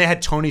 Yeah. And they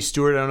had Tony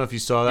Stewart. I don't know if you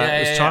saw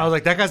that. I was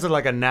like, that guy's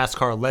like a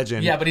NASCAR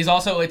legend. Yeah, but he's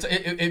also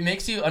it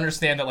makes you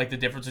understand that like the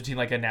difference between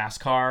like a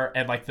NASCAR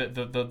and like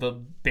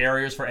the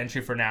barriers for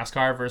entry for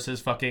NASCAR versus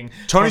fucking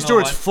Tony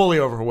Stewart's fully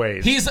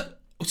overweight. He's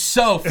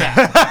so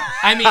fat.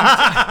 I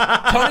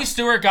mean, Tony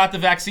Stewart got the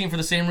vaccine for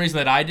the same reason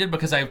that I did,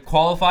 because I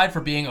qualified for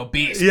being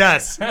obese.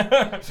 Yes.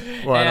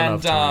 Well, I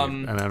don't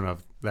know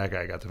if that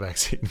guy got the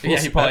vaccine. Yeah,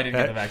 he probably didn't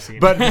get the vaccine.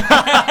 But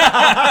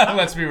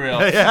let's be real.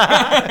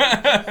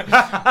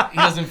 Yeah. He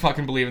doesn't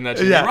fucking believe in that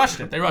shit. Yeah.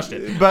 They rushed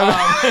it. But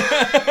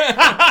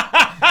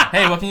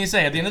hey, what can you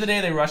say? At the end of the day,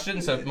 they rushed it,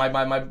 and so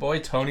my boy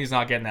Tony's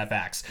not getting that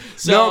vax.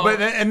 So, no,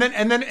 but and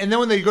then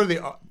when they go to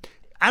the,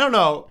 I don't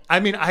know.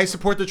 I mean, I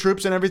support the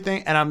troops and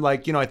everything, and I'm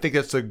like, I think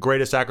that's the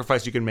greatest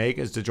sacrifice you can make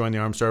is to join the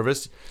armed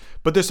service.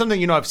 But there's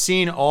something, I've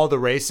seen all the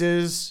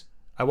races.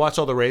 I watched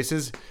all the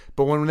races,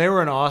 but when they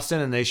were in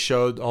Austin and they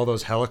showed all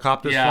those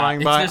helicopters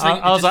flying by,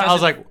 I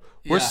was like,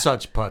 we're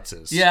such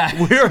putzes. Yeah,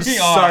 we're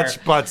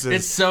such putzes.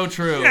 It's so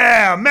true.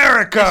 Yeah,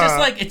 America. It's just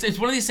like it's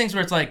one of these things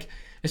where it's like,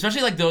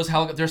 especially like those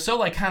helicopters, they're so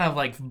like kind of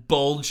like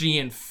bulgy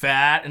and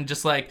fat, and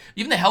just like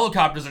even the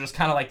helicopters are just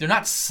kind of like, they're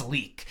not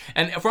sleek.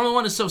 And Formula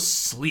 1 is so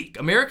sleek.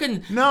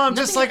 American. No, I'm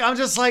just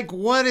like,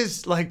 what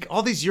is like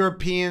all these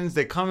Europeans?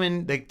 They come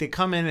in.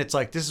 It's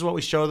like, this is what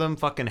we show them.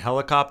 Fucking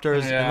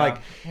helicopters. Yeah. And like,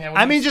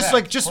 I mean, just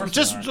like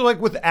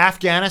with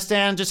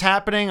Afghanistan just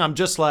happening. I'm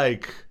just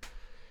like,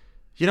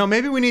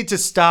 maybe we need to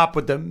stop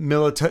with the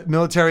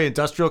military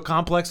industrial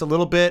complex a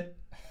little bit.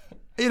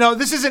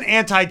 This isn't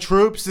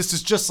anti-troops. This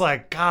is just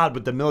like, God,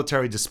 with the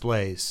military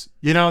displays.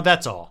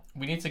 That's all.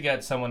 We need to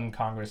get someone in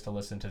Congress to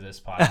listen to this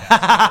podcast.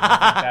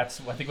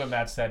 I think what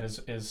Matt said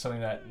is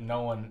something that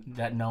no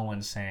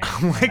one's saying.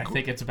 I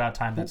think it's about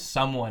time that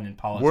someone in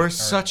politics. We're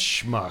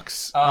such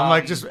schmucks. I'm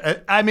like,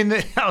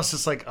 I was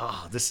just like,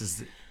 oh, this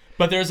is.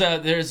 But there's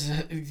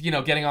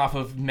getting off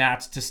of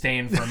Matt to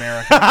staying for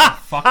America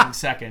for a fucking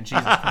second.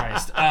 Jesus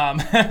Christ.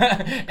 And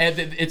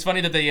it's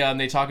funny that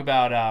they talk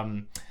about.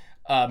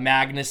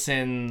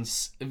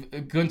 Magnussen's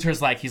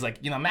Gunter's like, he's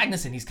like,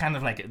 Magnussen, he's kind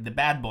of like the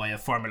bad boy of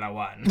Formula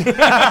 1.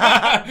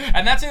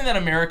 And that's something that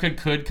America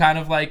could kind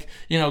of like,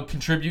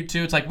 contribute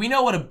to. It's like, we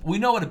know what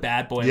a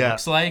bad boy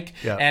looks like.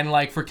 Yeah. And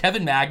like for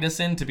Kevin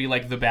Magnussen to be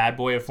like the bad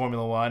boy of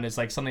Formula 1 is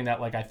like something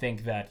that like I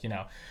think that,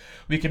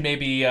 we could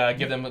maybe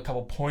give them a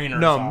couple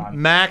pointers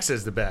on. Max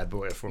is the bad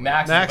boy of Formula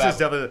 1. Max is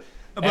definitely.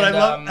 But I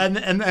love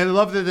and I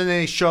love that then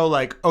they show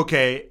like,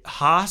 okay,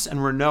 Haas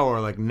and Renault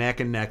are like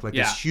neck and neck, like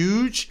this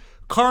huge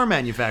car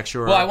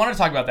manufacturer. Well, I want to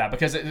talk about that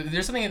because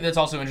there's something that's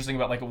also interesting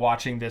about like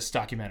watching this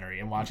documentary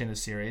and watching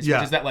this series,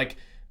 which is that like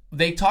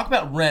they talk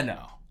about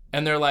Renault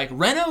and they're like,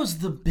 Renault's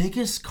the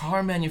biggest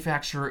car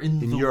manufacturer in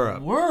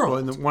Europe.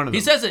 World. Well, one of them. He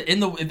says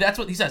it that's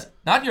what he says,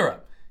 not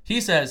Europe. He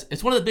says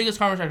it's one of the biggest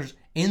car manufacturers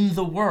in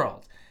the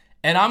world.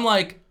 And I'm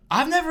like,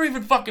 I've never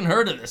even fucking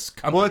heard of this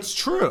company. Well, it's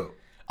true.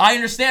 I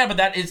understand,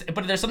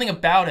 but there's something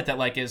about it that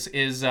like is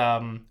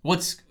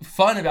what's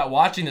fun about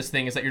watching this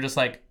thing is that you're just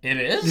like, it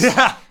is?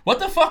 Yeah. What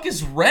the fuck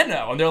is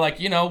Renault? And they're like,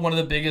 one of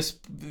the biggest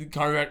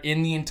cars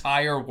in the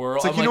entire world.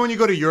 It's like, you know when you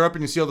go to Europe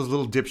and you see all those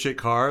little dipshit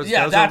cars?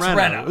 Yeah, that's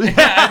Renault.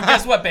 Yeah, and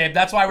guess what, babe?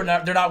 That's why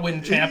they're not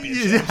winning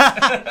championships.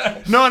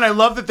 Yeah. No, and I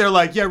love that they're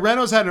like, yeah,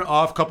 Renault's had an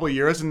off couple of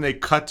years, and they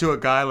cut to a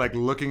guy like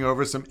looking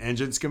over some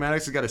engine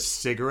schematics. He's got a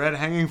cigarette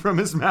hanging from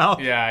his mouth.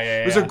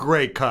 Yeah. It was a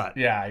great cut.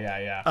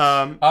 Yeah.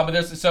 But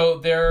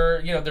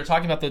they're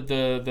talking about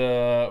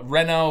the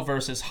Renault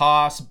versus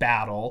Haas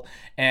battle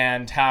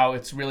and how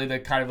it's really the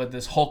kind of like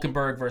this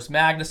Hulkenberg versus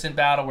Magnussen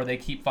battle where they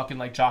keep fucking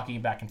like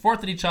jockeying back and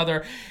forth at each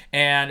other,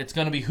 and it's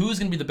going to be who's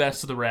going to be the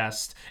best of the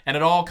rest, and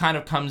it all kind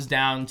of comes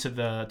down to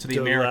the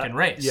American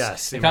race.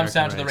 Yes, it comes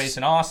down to the race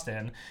in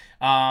Austin,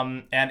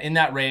 and in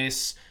that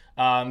race,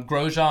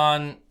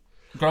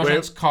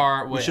 Grosjean's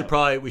car. We should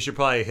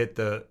probably hit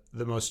the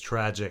most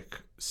tragic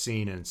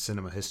scene in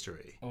cinema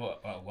history.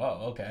 Whoa,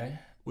 okay.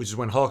 Which is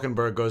when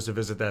Hulkenberg goes to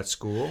visit that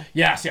school.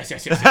 Yes. This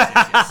is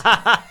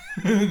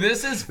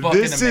fucking amazing.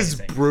 This is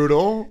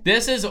brutal.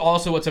 This is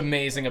also what's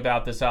amazing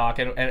about this doc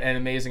and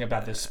amazing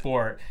about this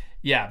sport.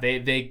 Yeah,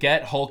 they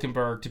get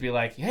Hulkenberg to be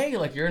like, hey,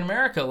 like you're in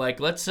America,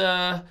 like let's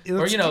go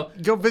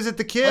visit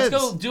the kids.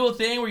 Let's go do a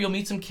thing where you'll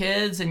meet some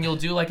kids and you'll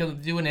do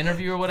do an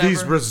interview or whatever.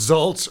 These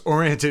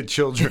results-oriented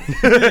children.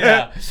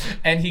 Yeah,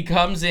 and he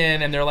comes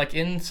in and they're like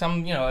in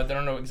some, I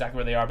don't know exactly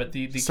where they are, but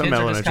the kids are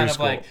just kind of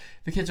like,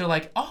 the kids are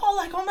like,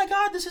 oh my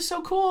god, this is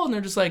so cool, and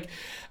they're just like,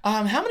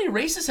 how many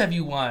races have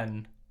you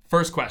won?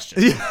 First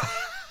question. Yeah.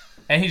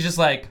 And he's just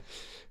like,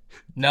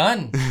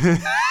 none.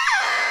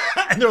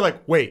 And they're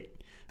like, wait.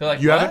 They're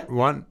like, you what?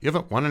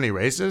 haven't won any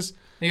races?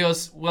 He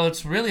goes, well,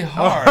 it's really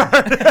hard.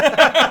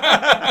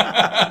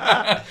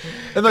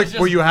 And like,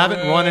 well, you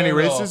haven't won any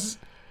races?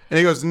 And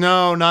he goes,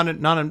 no, not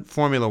in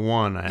Formula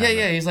One.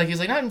 Yeah. He's like,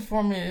 not in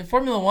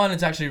Formula One.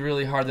 It's actually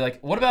really hard. They're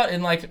like, what about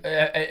in like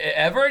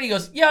ever? And he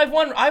goes, yeah, I've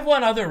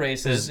won other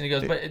races. And he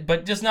goes,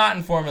 but just not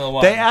in Formula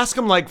One. They ask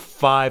him like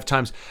 5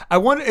 times. I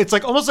wonder. It's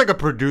like almost like a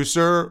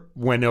producer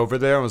went over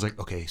there and was like,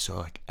 okay, so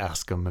like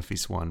ask him if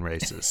he's won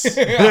races.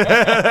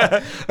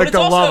 Like the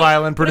Love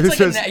Island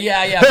producers.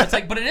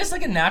 But it is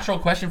like a natural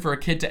question for a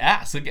kid to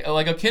ask.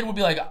 Like a kid would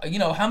be like,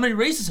 how many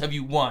races have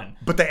you won?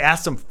 But they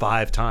asked him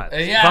 5 times.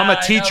 Yeah, if I'm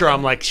a teacher,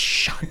 I'm like,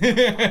 shut up.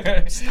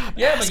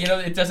 Yeah, but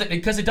it doesn't,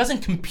 because it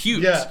doesn't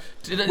compute. Yeah.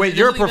 Wait,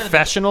 you're a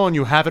professional and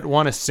you haven't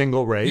won a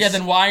single race? Yeah,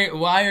 then why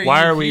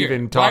are we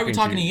even talking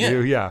to you?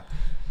 Yeah.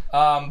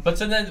 But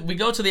so then we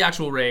go to the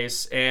actual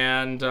race,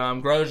 and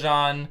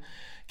Grosjean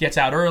gets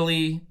out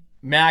early.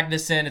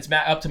 Magnussen, it's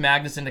up to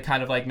Magnussen to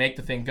kind of like make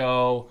the thing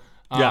go.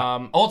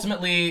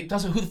 Ultimately,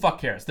 who the fuck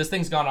cares? This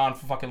thing's gone on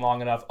for fucking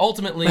long enough.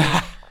 Ultimately,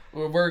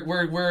 we're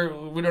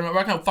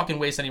not gonna fucking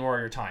waste any more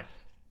of your time.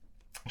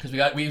 Because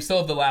we still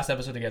have the last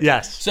episode to get to.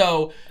 Yes.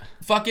 So,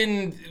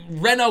 fucking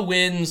Renault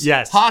wins.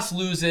 Yes. Haas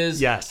loses.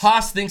 Yes.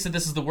 Haas thinks that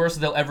this is the worst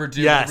that they'll ever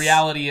do. Yes. The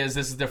reality is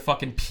this is their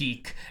fucking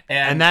peak.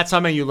 And that's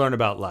something you learn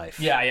about life.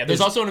 Yeah.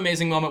 There's also an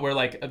amazing moment where,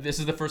 like, this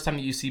is the first time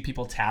that you see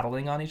people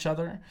tattling on each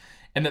other.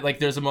 And that, like,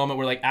 there's a moment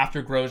where, like,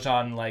 after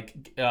Grosjean,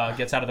 like,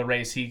 gets out of the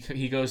race,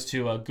 he goes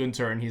to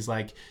Gunter and he's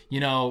like,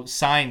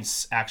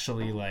 Sainz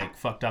actually, like,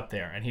 fucked up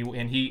there, and he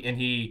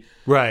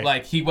right,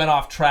 like, he went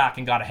off track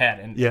and got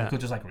ahead, and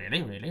Gunter's like, really,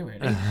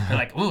 and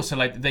like, ooh, so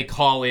like they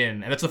call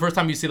in, and that's the first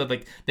time you see that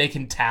like they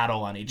can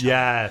tattle on each other.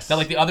 Yes, that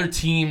like the other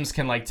teams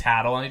can like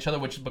tattle on each other,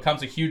 which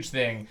becomes a huge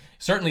thing,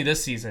 certainly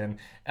this season,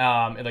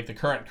 in like the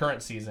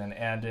current season,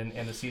 and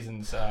in the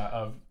seasons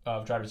of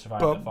Drive to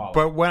Survive that follow.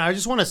 But when I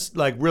just want to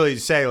like really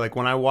say, like,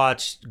 when I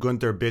watched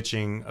Gunter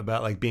bitching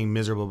about like being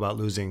miserable about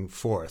losing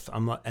 4th,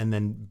 and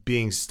then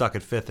being stuck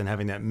at 5th and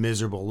having that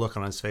miserable look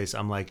on his face,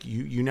 I'm like,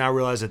 you now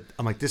realize that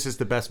I'm like, this is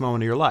the best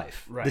moment of your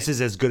life. Right. This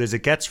is as good as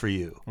it gets for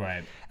you.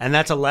 Right. And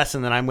that's a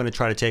lesson that I'm going to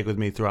try to take with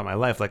me throughout my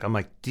life. Like, I'm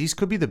like, these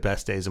could be the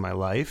best days of my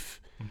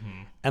life.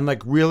 Mm-hmm. And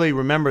like really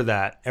remember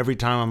that every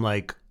time I'm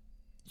like,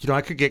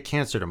 I could get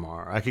cancer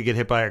tomorrow. I could get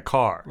hit by a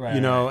car, right,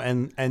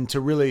 and to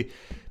really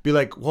be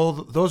like, well,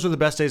 those were the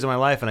best days of my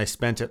life, and I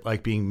spent it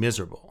like being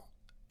miserable.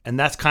 And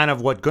that's kind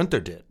of what Gunter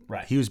did.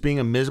 Right. He was being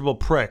a miserable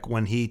prick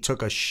when he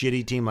took a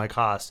shitty team like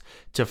Haas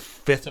to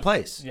 5th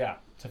place. Yeah,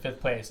 to 5th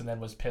place, and then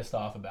was pissed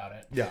off about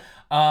it. Yeah.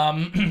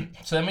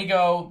 So then we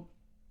go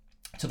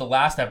to the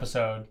last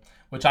episode,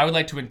 which I would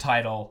like to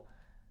entitle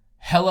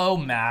Hello,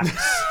 Max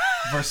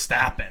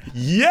Verstappen.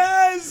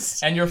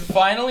 Yes! And you're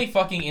finally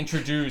fucking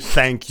introduced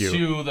Thank you.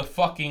 to the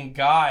fucking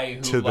guy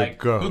who, to like,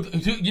 the goat.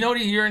 Who, you know what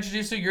you're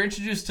introduced to? You're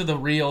introduced to the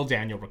real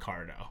Daniel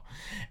Ricciardo.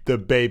 The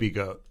baby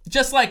goat.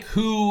 Just like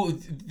who,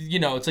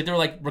 it's like they were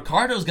like,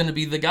 Ricciardo's going to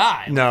be the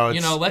guy. No,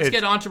 let's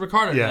get on to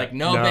Ricciardo. Yeah, like,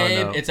 no,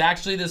 babe, it's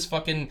actually this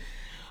fucking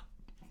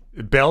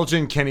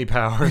Belgian Kenny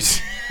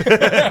Powers.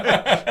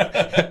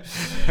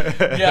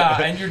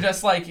 Yeah, and you're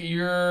just like,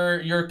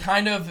 you're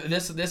kind of,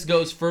 this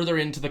goes further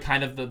into the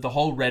kind of the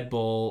whole Red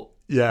Bull,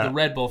 the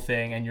Red Bull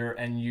thing,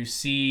 and you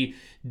see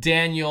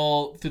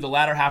Daniel through the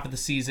latter half of the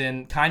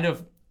season kind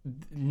of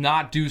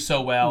not do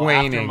so well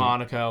after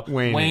Monaco,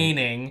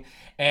 waning,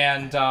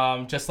 and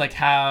just like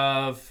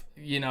have,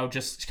 you know,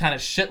 just kind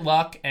of shit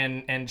luck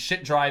and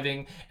shit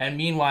driving. And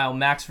meanwhile,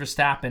 Max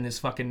Verstappen is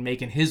fucking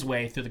making his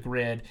way through the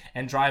grid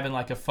and driving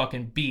like a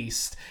fucking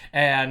beast.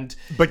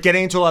 But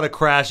getting into a lot of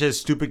crashes,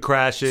 stupid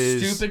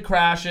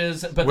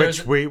crashes. But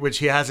which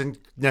he hasn't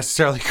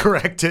necessarily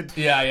corrected.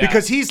 Yeah.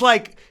 Because he's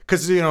like,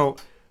 you know,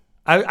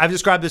 I've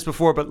described this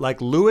before, but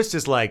like Lewis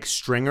is like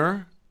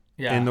Stringer.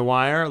 Yeah. In The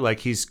Wire, like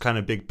he's kind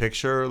of big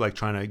picture, like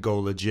trying to go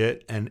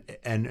legit, and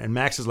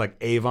Max is like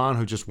Avon,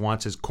 who just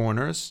wants his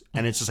corners,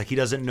 and it's just like he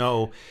doesn't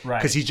know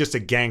because he's just a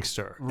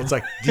gangster. It's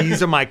like,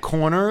 these are my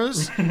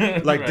corners,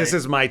 like this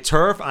is my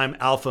turf. I'm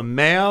alpha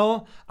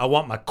male. I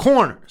want my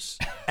corners,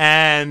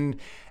 and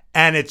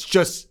it's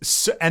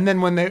just, and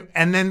then when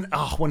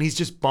he's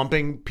just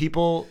bumping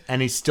people, and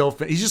he's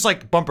just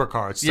like bumper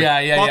cars. It's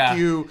fuck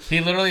you. He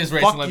literally is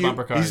racing like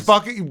bumper cars. He's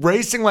fucking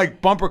racing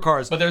like bumper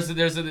cars. But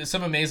there's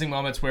some amazing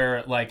moments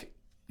where like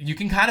you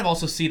can kind of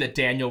also see that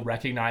Daniel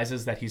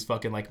recognizes that he's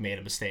fucking like made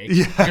a mistake.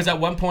 Yeah. Because at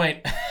one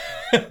point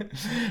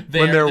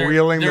they're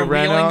wheeling the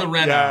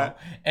Renault.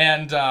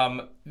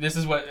 And this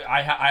is what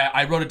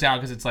I wrote it down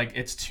because it's like,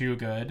 it's too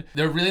good.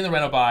 They're wheeling the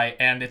Renault by,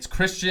 and it's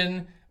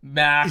Christian,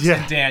 Max,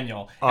 and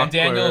Daniel.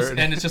 Awkward.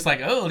 And it's just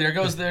like, oh, there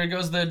goes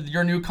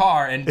your new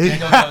car. And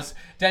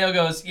Daniel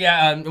goes,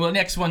 well,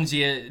 next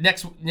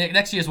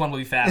year's one will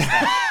be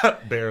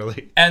fast.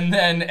 Barely. And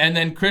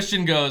then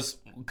Christian goes,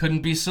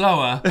 couldn't be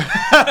slower.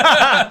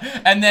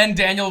 And then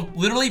Daniel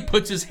literally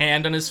puts his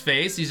hand on his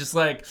face. He's just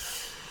like,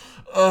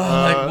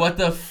 like, what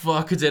the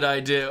fuck did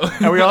I do?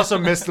 And we also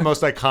missed the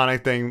most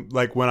iconic thing,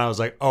 like when I was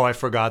like, oh, I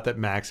forgot that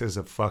Max is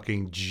a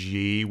fucking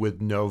G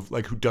with no,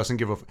 like, who doesn't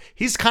give a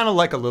he's kind of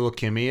like a little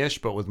Kimmy-ish,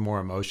 but with more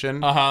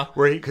emotion.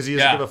 Because he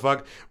doesn't give a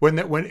fuck. When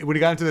he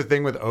got into the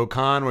thing with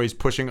Ocon, where he's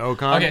pushing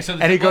Ocon. Okay, so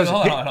he goes,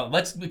 hold on.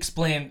 Let's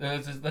explain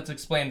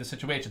the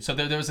situation. So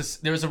there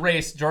was a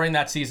race during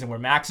that season where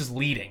Max is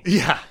leading.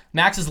 Yeah.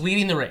 Max is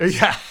leading the race.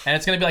 Yeah. And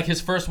it's going to be like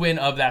his first win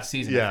of that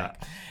season. Yeah. I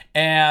think.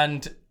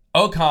 And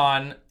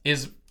Ocon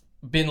is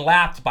been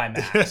lapped by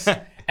Max.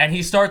 And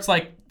he starts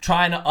like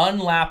trying to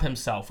unlap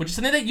himself, which is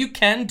something that you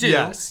can do.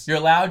 Yes. You're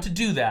allowed to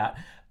do that.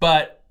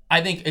 But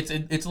I think it's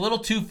a little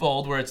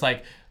twofold, where it's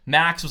like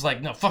Max was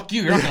like, no, fuck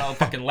you, you're not gonna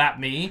fucking lap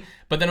me.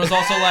 But then it was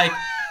also like,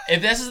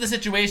 if this is the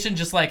situation,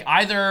 just like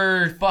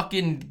either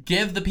fucking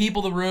give the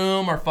people the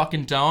room or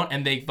fucking don't,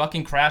 and they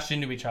fucking crash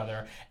into each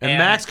other. And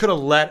Max could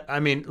have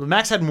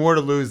Max had more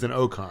to lose than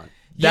Ocon.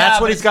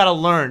 That's what he's got to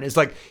learn. It's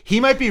like, he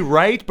might be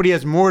right, but he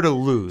has more to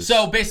lose.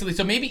 So basically,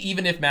 maybe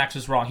even if Max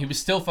was wrong, he was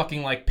still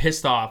fucking like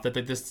pissed off that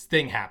this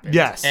thing happened.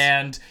 Yes.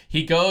 And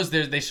he goes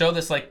there. They show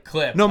this like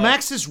clip. No,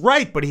 Max is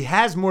right, but he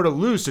has more to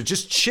lose. So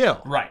just chill.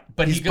 Right.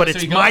 But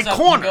it's my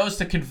corner.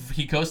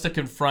 He goes to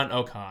confront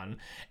Ocon,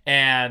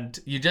 and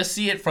you just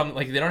see it from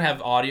like, they don't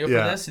have audio for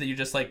this, so that you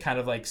just like kind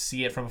of like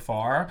see it from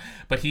afar.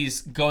 But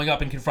he's going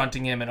up and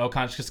confronting him, and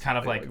Ocon's just kind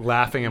of like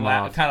laughing him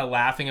off, not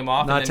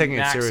and then taking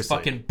Max it seriously.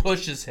 Fucking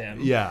pushes him.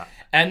 Yeah.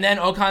 And then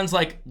Ocon's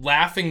like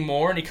laughing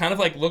more, and he kind of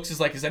like looks, is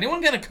like, is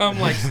anyone gonna come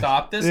like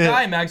stop this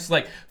guy? And Max is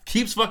like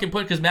keeps fucking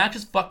pushing, because Max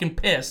is fucking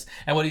pissed.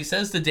 And what he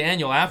says to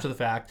Daniel after the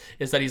fact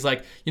is that he's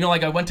like, you know,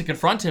 like I went to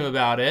confront him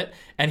about it,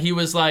 and he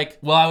was like,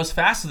 well, I was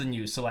faster than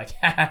you, so like,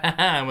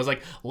 and was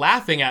like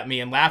laughing at me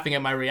and laughing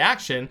at my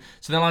reaction.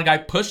 So then like I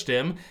pushed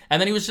him,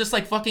 and then he was just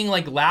like fucking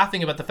like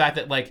laughing about the fact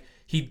that like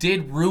he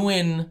did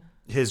ruin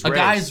his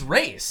guy's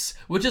race,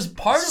 which is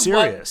part of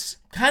what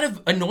kind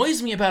of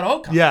annoys me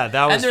about Ocon. Yeah,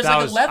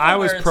 I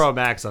was pro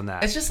Max on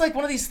that. It's just like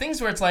one of these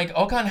things where it's like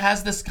Ocon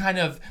has this kind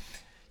of,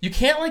 you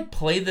can't like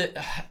play the,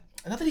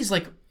 not that he's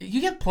like, you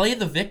can't play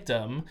the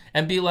victim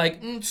and be like,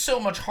 it's so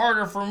much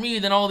harder for me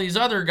than all these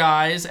other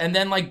guys, and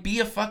then like be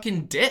a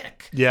fucking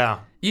dick. Yeah.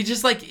 You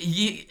just like,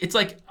 it's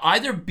like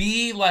either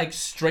be like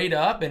straight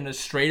up and a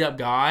straight up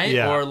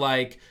guy, or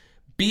like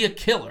be a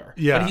killer.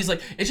 Yeah. But he's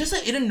like, it's just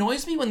like, it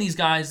annoys me when these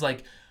guys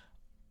like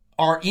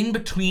are in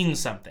between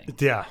something.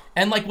 Yeah.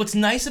 And like what's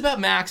nice about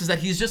Max is that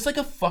he's just like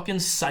a fucking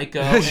psycho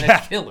and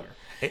a killer.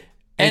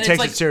 And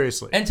takes it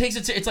seriously. And takes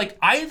it it's like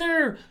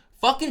either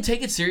fucking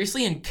take it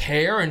seriously and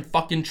care and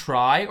fucking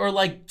try, or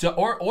like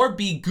or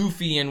be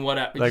goofy and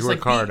whatever. Like just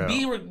Ricardo.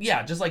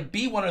 Just like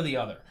be one or the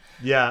other.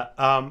 Yeah.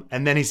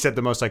 And then he said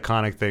the most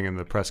iconic thing in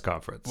the press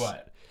conference.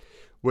 What?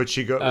 Which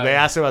they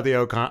asked about the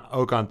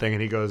Ocon thing,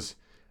 and he goes,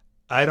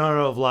 I don't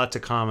have a lot to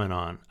comment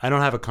on. I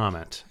don't have a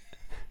comment.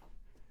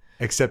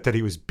 Except that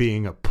he was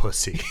being a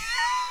pussy.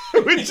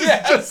 Which is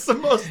just the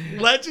most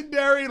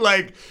legendary.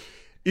 Like,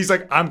 he's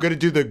like, I'm going to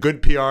do the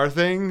good PR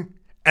thing.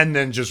 and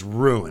then just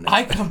ruin it.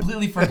 I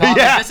completely forgot.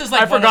 Yeah, this is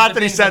like I forgot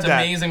that he said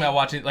that. Amazing about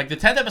watching. Like the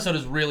 10th episode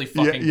is really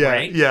fucking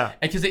great. Yeah.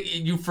 Because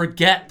you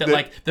forget that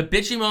like the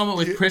bitchy moment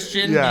with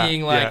Christian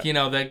being like, you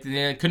know, that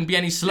couldn't be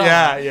any slower.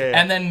 Yeah.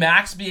 And then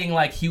Max being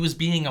like he was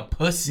being a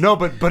pussy. No,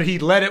 but he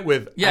led it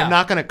with, I'm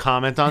not going to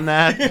comment on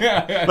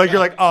that. Like you're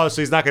like, oh,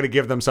 so he's not going to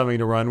give them something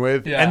to run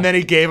with. Yeah. And then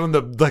he gave him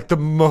the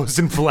most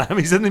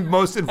inflammatory. He said the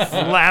most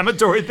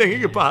inflammatory thing he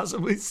could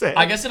possibly say.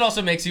 I guess it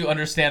also makes you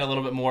understand a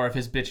little bit more of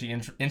his bitchy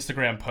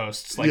Instagram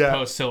posts, like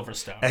post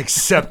Silverstone.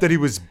 Except that he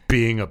was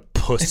being a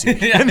pussy.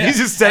 And he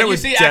just said it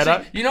was dead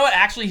up. You know what?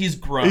 Actually, he's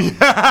grown.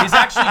 He's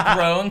actually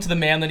grown to the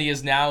man that he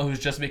is now, who's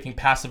just making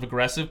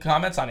passive-aggressive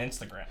comments on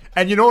Instagram.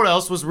 And you know what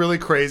else was really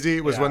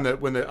crazy? Was when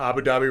the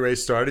Abu Dhabi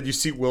race started, you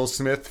see Will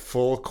Smith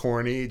full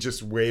corny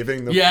just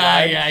waving the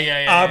flag.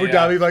 Abu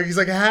Dhabi, like he's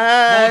like, hey.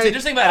 Well, what's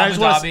interesting about Abu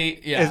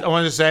Dhabi, I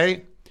wanted to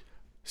say,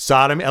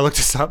 sodomy, I looked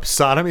this up,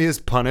 sodomy is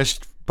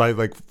punished by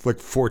like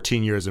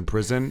 14 years in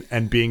prison,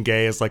 and being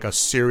gay is like a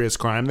serious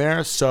crime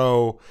there.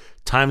 So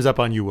time's up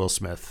on you, Will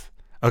Smith.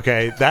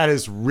 Okay, that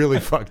is really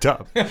fucked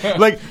up.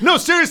 Like, no,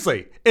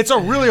 seriously, it's a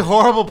really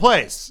horrible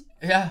place.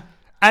 Yeah.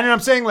 And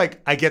I'm saying,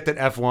 like, I get that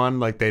F1,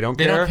 like, they don't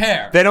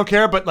care. They don't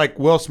care, but like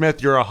Will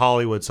Smith, you're a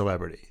Hollywood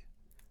celebrity.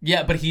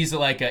 Yeah, but he's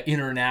like an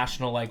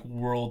international, like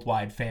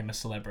worldwide famous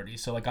celebrity.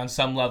 So like on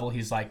some level,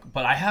 he's like,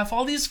 but I have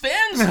all these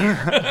fans here.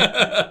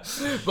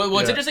 But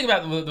what's interesting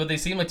about what they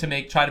seem like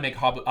try to make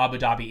Abu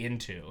Dhabi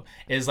into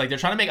is like they're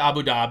trying to make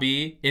Abu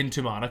Dhabi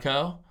into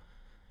Monaco.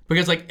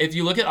 Because like if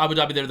you look at Abu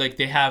Dhabi, they're like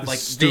they have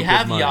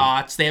money.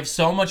 Yachts, they have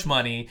so much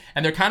money,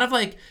 and they're kind of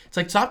like it's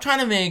like stop trying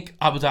to make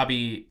Abu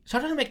Dhabi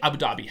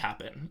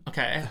happen.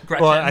 Okay,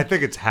 Gretchen. Well, I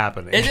think it's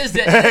happening. It is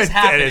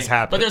happening. It is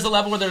happening. But there's a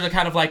level where they're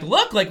kind of like,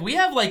 look, like we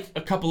have like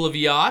a couple of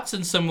yachts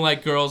and some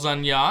like girls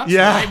on yachts.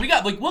 Yeah, right? We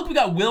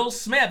got Will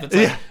Smith. It's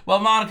like well,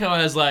 Monaco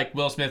has like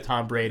Will Smith,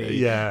 Tom Brady,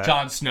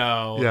 Jon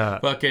Snow,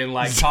 fucking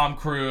like Tom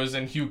Cruise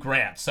and Hugh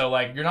Grant. So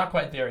like you're not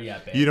quite there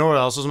yet, babe. You know what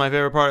else was my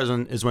favorite part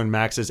is when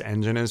Max's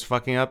engine is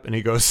fucking up. And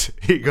he goes,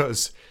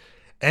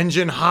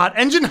 engine hot.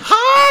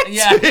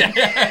 Yeah.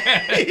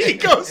 He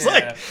goes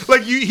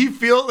like he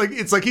feels like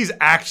it's like he's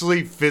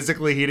actually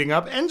physically heating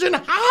up. Engine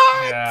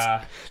hot.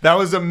 Yeah. That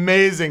was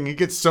amazing. He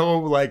gets so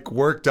like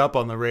worked up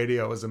on the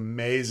radio. It was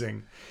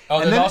amazing. Oh,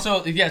 and there's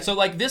also so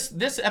like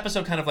this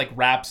episode kind of like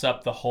wraps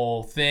up the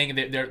whole thing.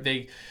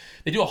 They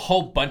do a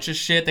whole bunch of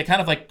shit. They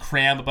kind of like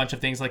cram a bunch of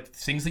things, like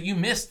things that you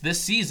missed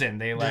this season.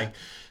 They like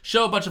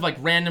show a bunch of like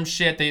random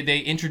shit. They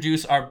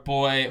introduce my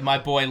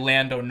boy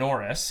Lando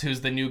Norris,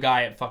 who's the new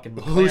guy at fucking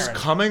McLaren. Who's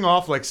coming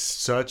off like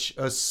such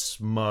a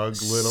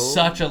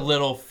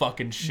little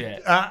fucking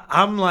shit.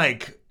 I'm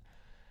like,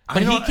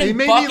 but he can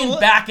fucking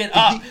back it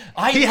up.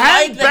 He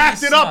hadn't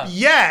backed it up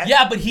yet.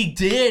 Yeah, but he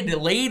did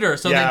later.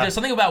 So there's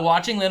something about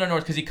watching Lando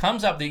Norris because he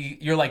comes up.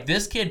 You're like,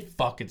 this kid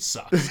fucking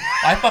sucks.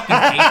 I fucking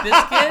hate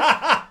this kid.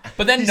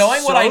 But then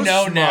knowing what I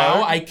know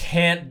now, I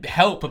can't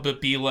help but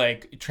be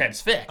like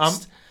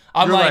transfixed.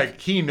 I'm like,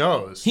 he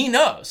knows. He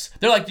knows.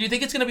 They're like, do you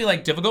think it's going to be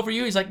like difficult for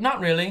you? He's like, not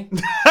really.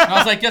 And I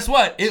was like, guess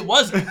what? It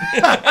wasn't.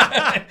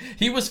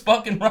 He was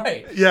fucking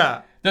right.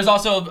 Yeah. There's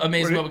also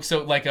amazing moments.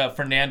 So like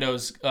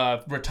Fernando's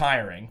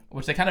retiring,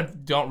 which they kind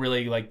of don't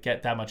really like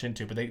get that much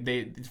into, but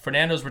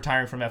Fernando's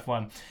retiring from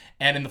F1,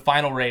 and in the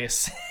final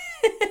race.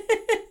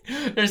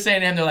 They're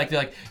saying to him, they're like,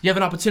 you have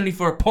an opportunity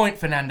for a point,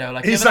 Fernando.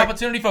 Like, you have an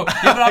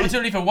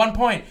opportunity for 1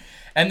 point.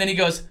 And then he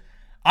goes,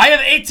 I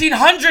have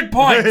 1,800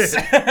 points.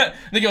 And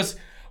he goes,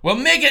 well,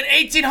 make it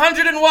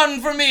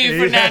 1,801 for me,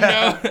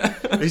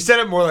 Fernando. He said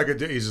it more like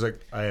he's just like,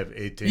 I have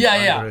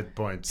 1,800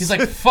 points. He's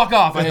like, fuck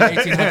off, I have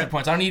 1,800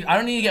 points. I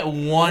don't need to get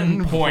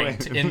 1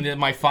 point in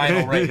my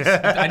final race.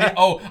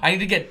 I need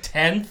to get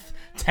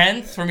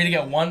 10th for me to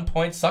get 1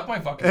 point. Suck my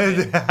fucking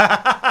dick.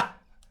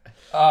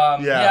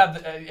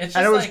 It's just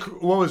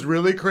and what was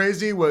really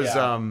crazy was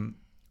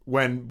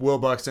when Will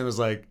Buxton was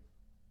like,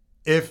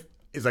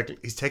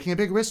 he's taking a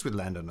big risk with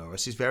Lando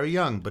Norris. He's very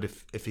young, but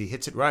if he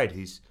hits it right,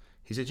 he's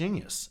a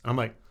genius. I'm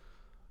like,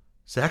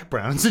 Zach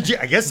Brown's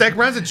I guess Zach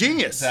Brown's a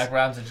genius. Zach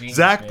Brown's a genius.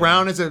 Zach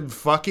Brown is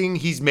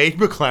he's made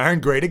McLaren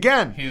great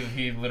again.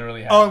 He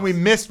literally has. Oh, and we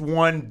missed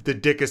the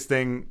dickest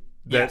thing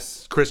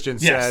that Christian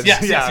says.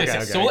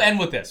 Yes. So we'll end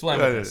with this.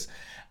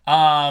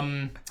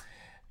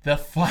 The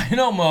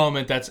final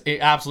moment that's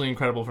absolutely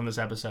incredible from this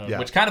episode,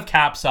 which kind of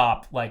caps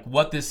off like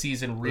what this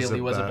season really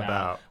was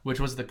about,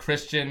 which was the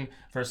Christian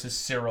versus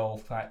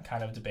Cyril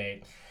kind of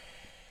debate.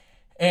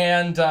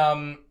 And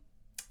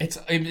it's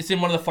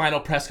in one of the final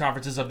press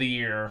conferences of the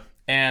year,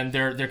 and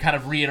they're kind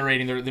of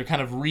reiterating, they're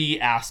kind of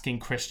re-asking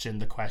Christian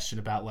the question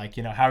about like,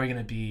 how are we going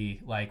to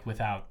be like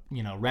without,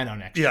 Renault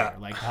next year?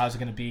 Like how's it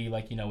going to be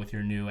like, with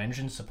your new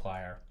engine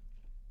supplier?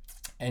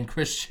 And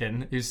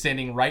Christian, who's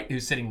sitting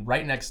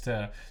right next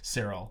to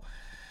Cyril,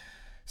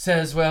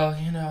 says, well,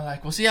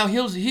 we'll see how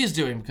he's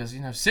doing because,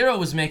 Cyril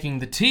was making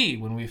the tea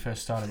when we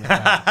first started with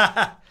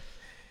him.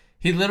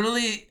 He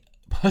literally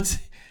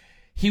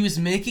He was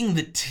making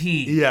the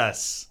tea.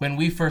 Yes. When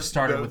we first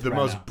started with the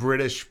Renault. most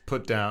British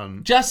put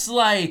down. Just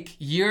like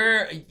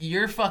you're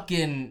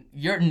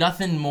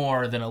nothing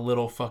more than a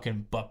little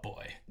fucking butt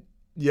boy.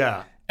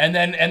 Yeah. And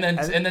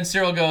then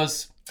Cyril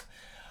goes,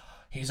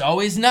 he's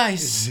always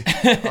nice.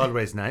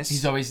 Always nice.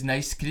 He's always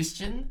nice,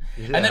 Christian.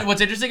 Yeah. And then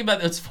what's interesting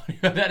about what's funny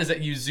about that is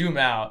that you zoom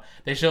out.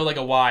 They show like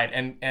a wide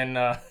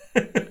and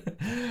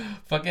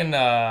fucking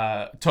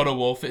Toto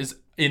Wolff is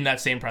in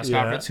that same press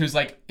conference, who's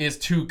like is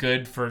too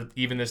good for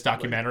even this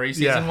documentary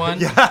season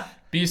 1. Yeah.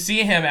 But you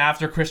see him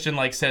after Christian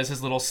like says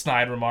his little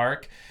snide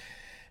remark,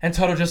 and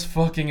Toto just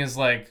fucking is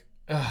like,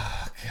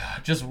 oh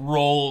god, just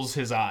rolls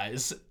his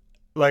eyes.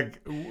 Like,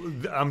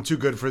 I'm too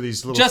good for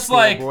these little just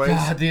like boys.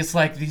 God,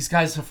 these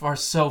guys are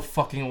so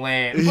fucking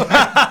lame.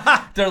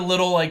 They're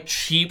little like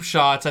cheap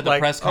shots at the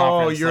press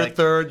conference. Oh, you're like,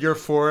 third, you're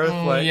fourth.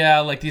 Yeah,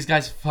 like these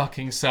guys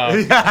fucking suck.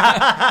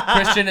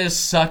 Christian is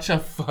such a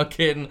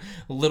fucking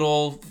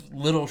little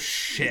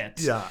shit.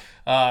 Yeah.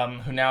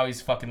 Who now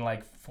he's fucking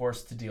like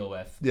forced to deal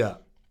with. Yeah.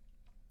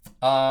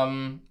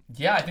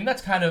 Yeah, I think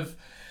that's kind of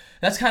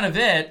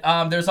it.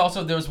 There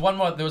was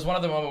one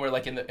other moment where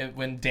like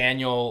when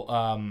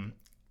Daniel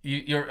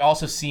you're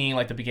also seeing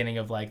like the beginning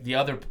of like the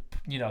other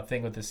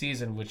thing with the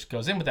season, which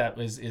goes in with that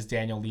is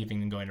Daniel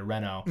leaving and going to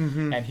Renault,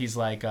 and he's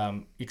like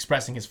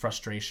expressing his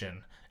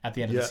frustration at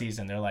the end of the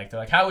season. They're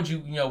like how would you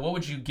what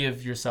would you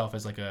give yourself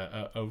as like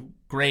a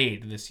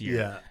grade this year?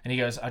 Yeah. And he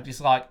goes, I just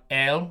like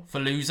L for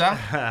loser,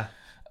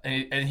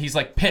 and he's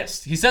like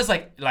pissed. He says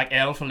like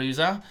L for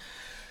loser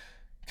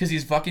because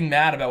he's fucking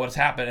mad about what's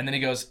happened, and then he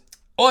goes,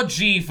 or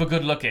G for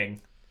good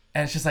looking,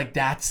 and it's just like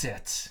that's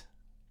it.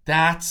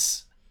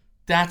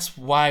 That's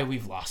why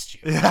we've lost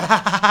you.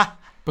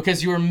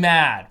 Because you were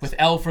mad with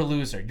L for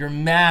loser. You're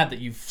mad that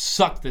you've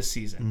sucked this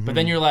season. But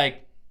then you're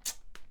like,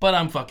 but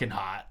I'm fucking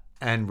hot.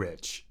 And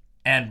rich.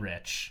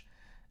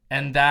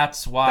 And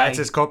that's why. That's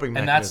his coping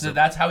mechanism. And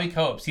that's how he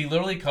copes. He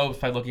literally copes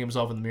by looking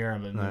himself in the mirror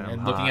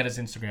and looking at his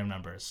Instagram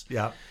numbers.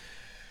 Yeah.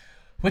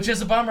 Which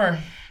is a bummer.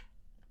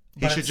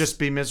 He should just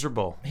be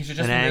miserable. He should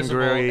just be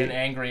miserable and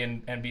angry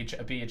and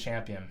be a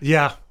champion.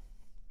 Yeah.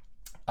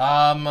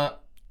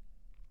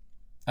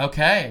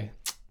 Okay.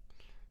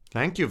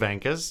 Thank you,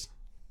 Vankas.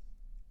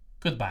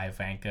 Goodbye,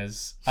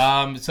 Vankas.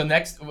 So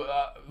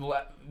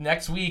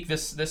next week,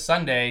 this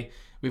Sunday,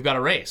 we've got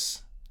a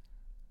race.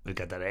 We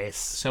got the race.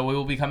 So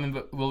we'll be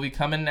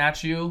coming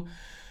at you.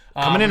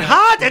 Coming in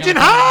hot, engine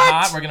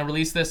hot. We're gonna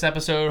release this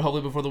episode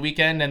hopefully before the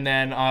weekend, and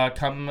then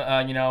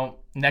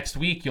next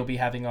week you'll be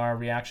having our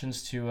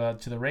reactions to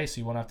the race.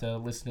 So you won't have to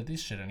listen to this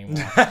shit anymore.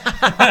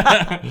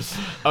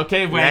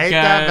 Okay, Vankas.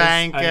 Later,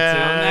 Vankas.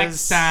 Until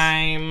next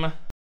time.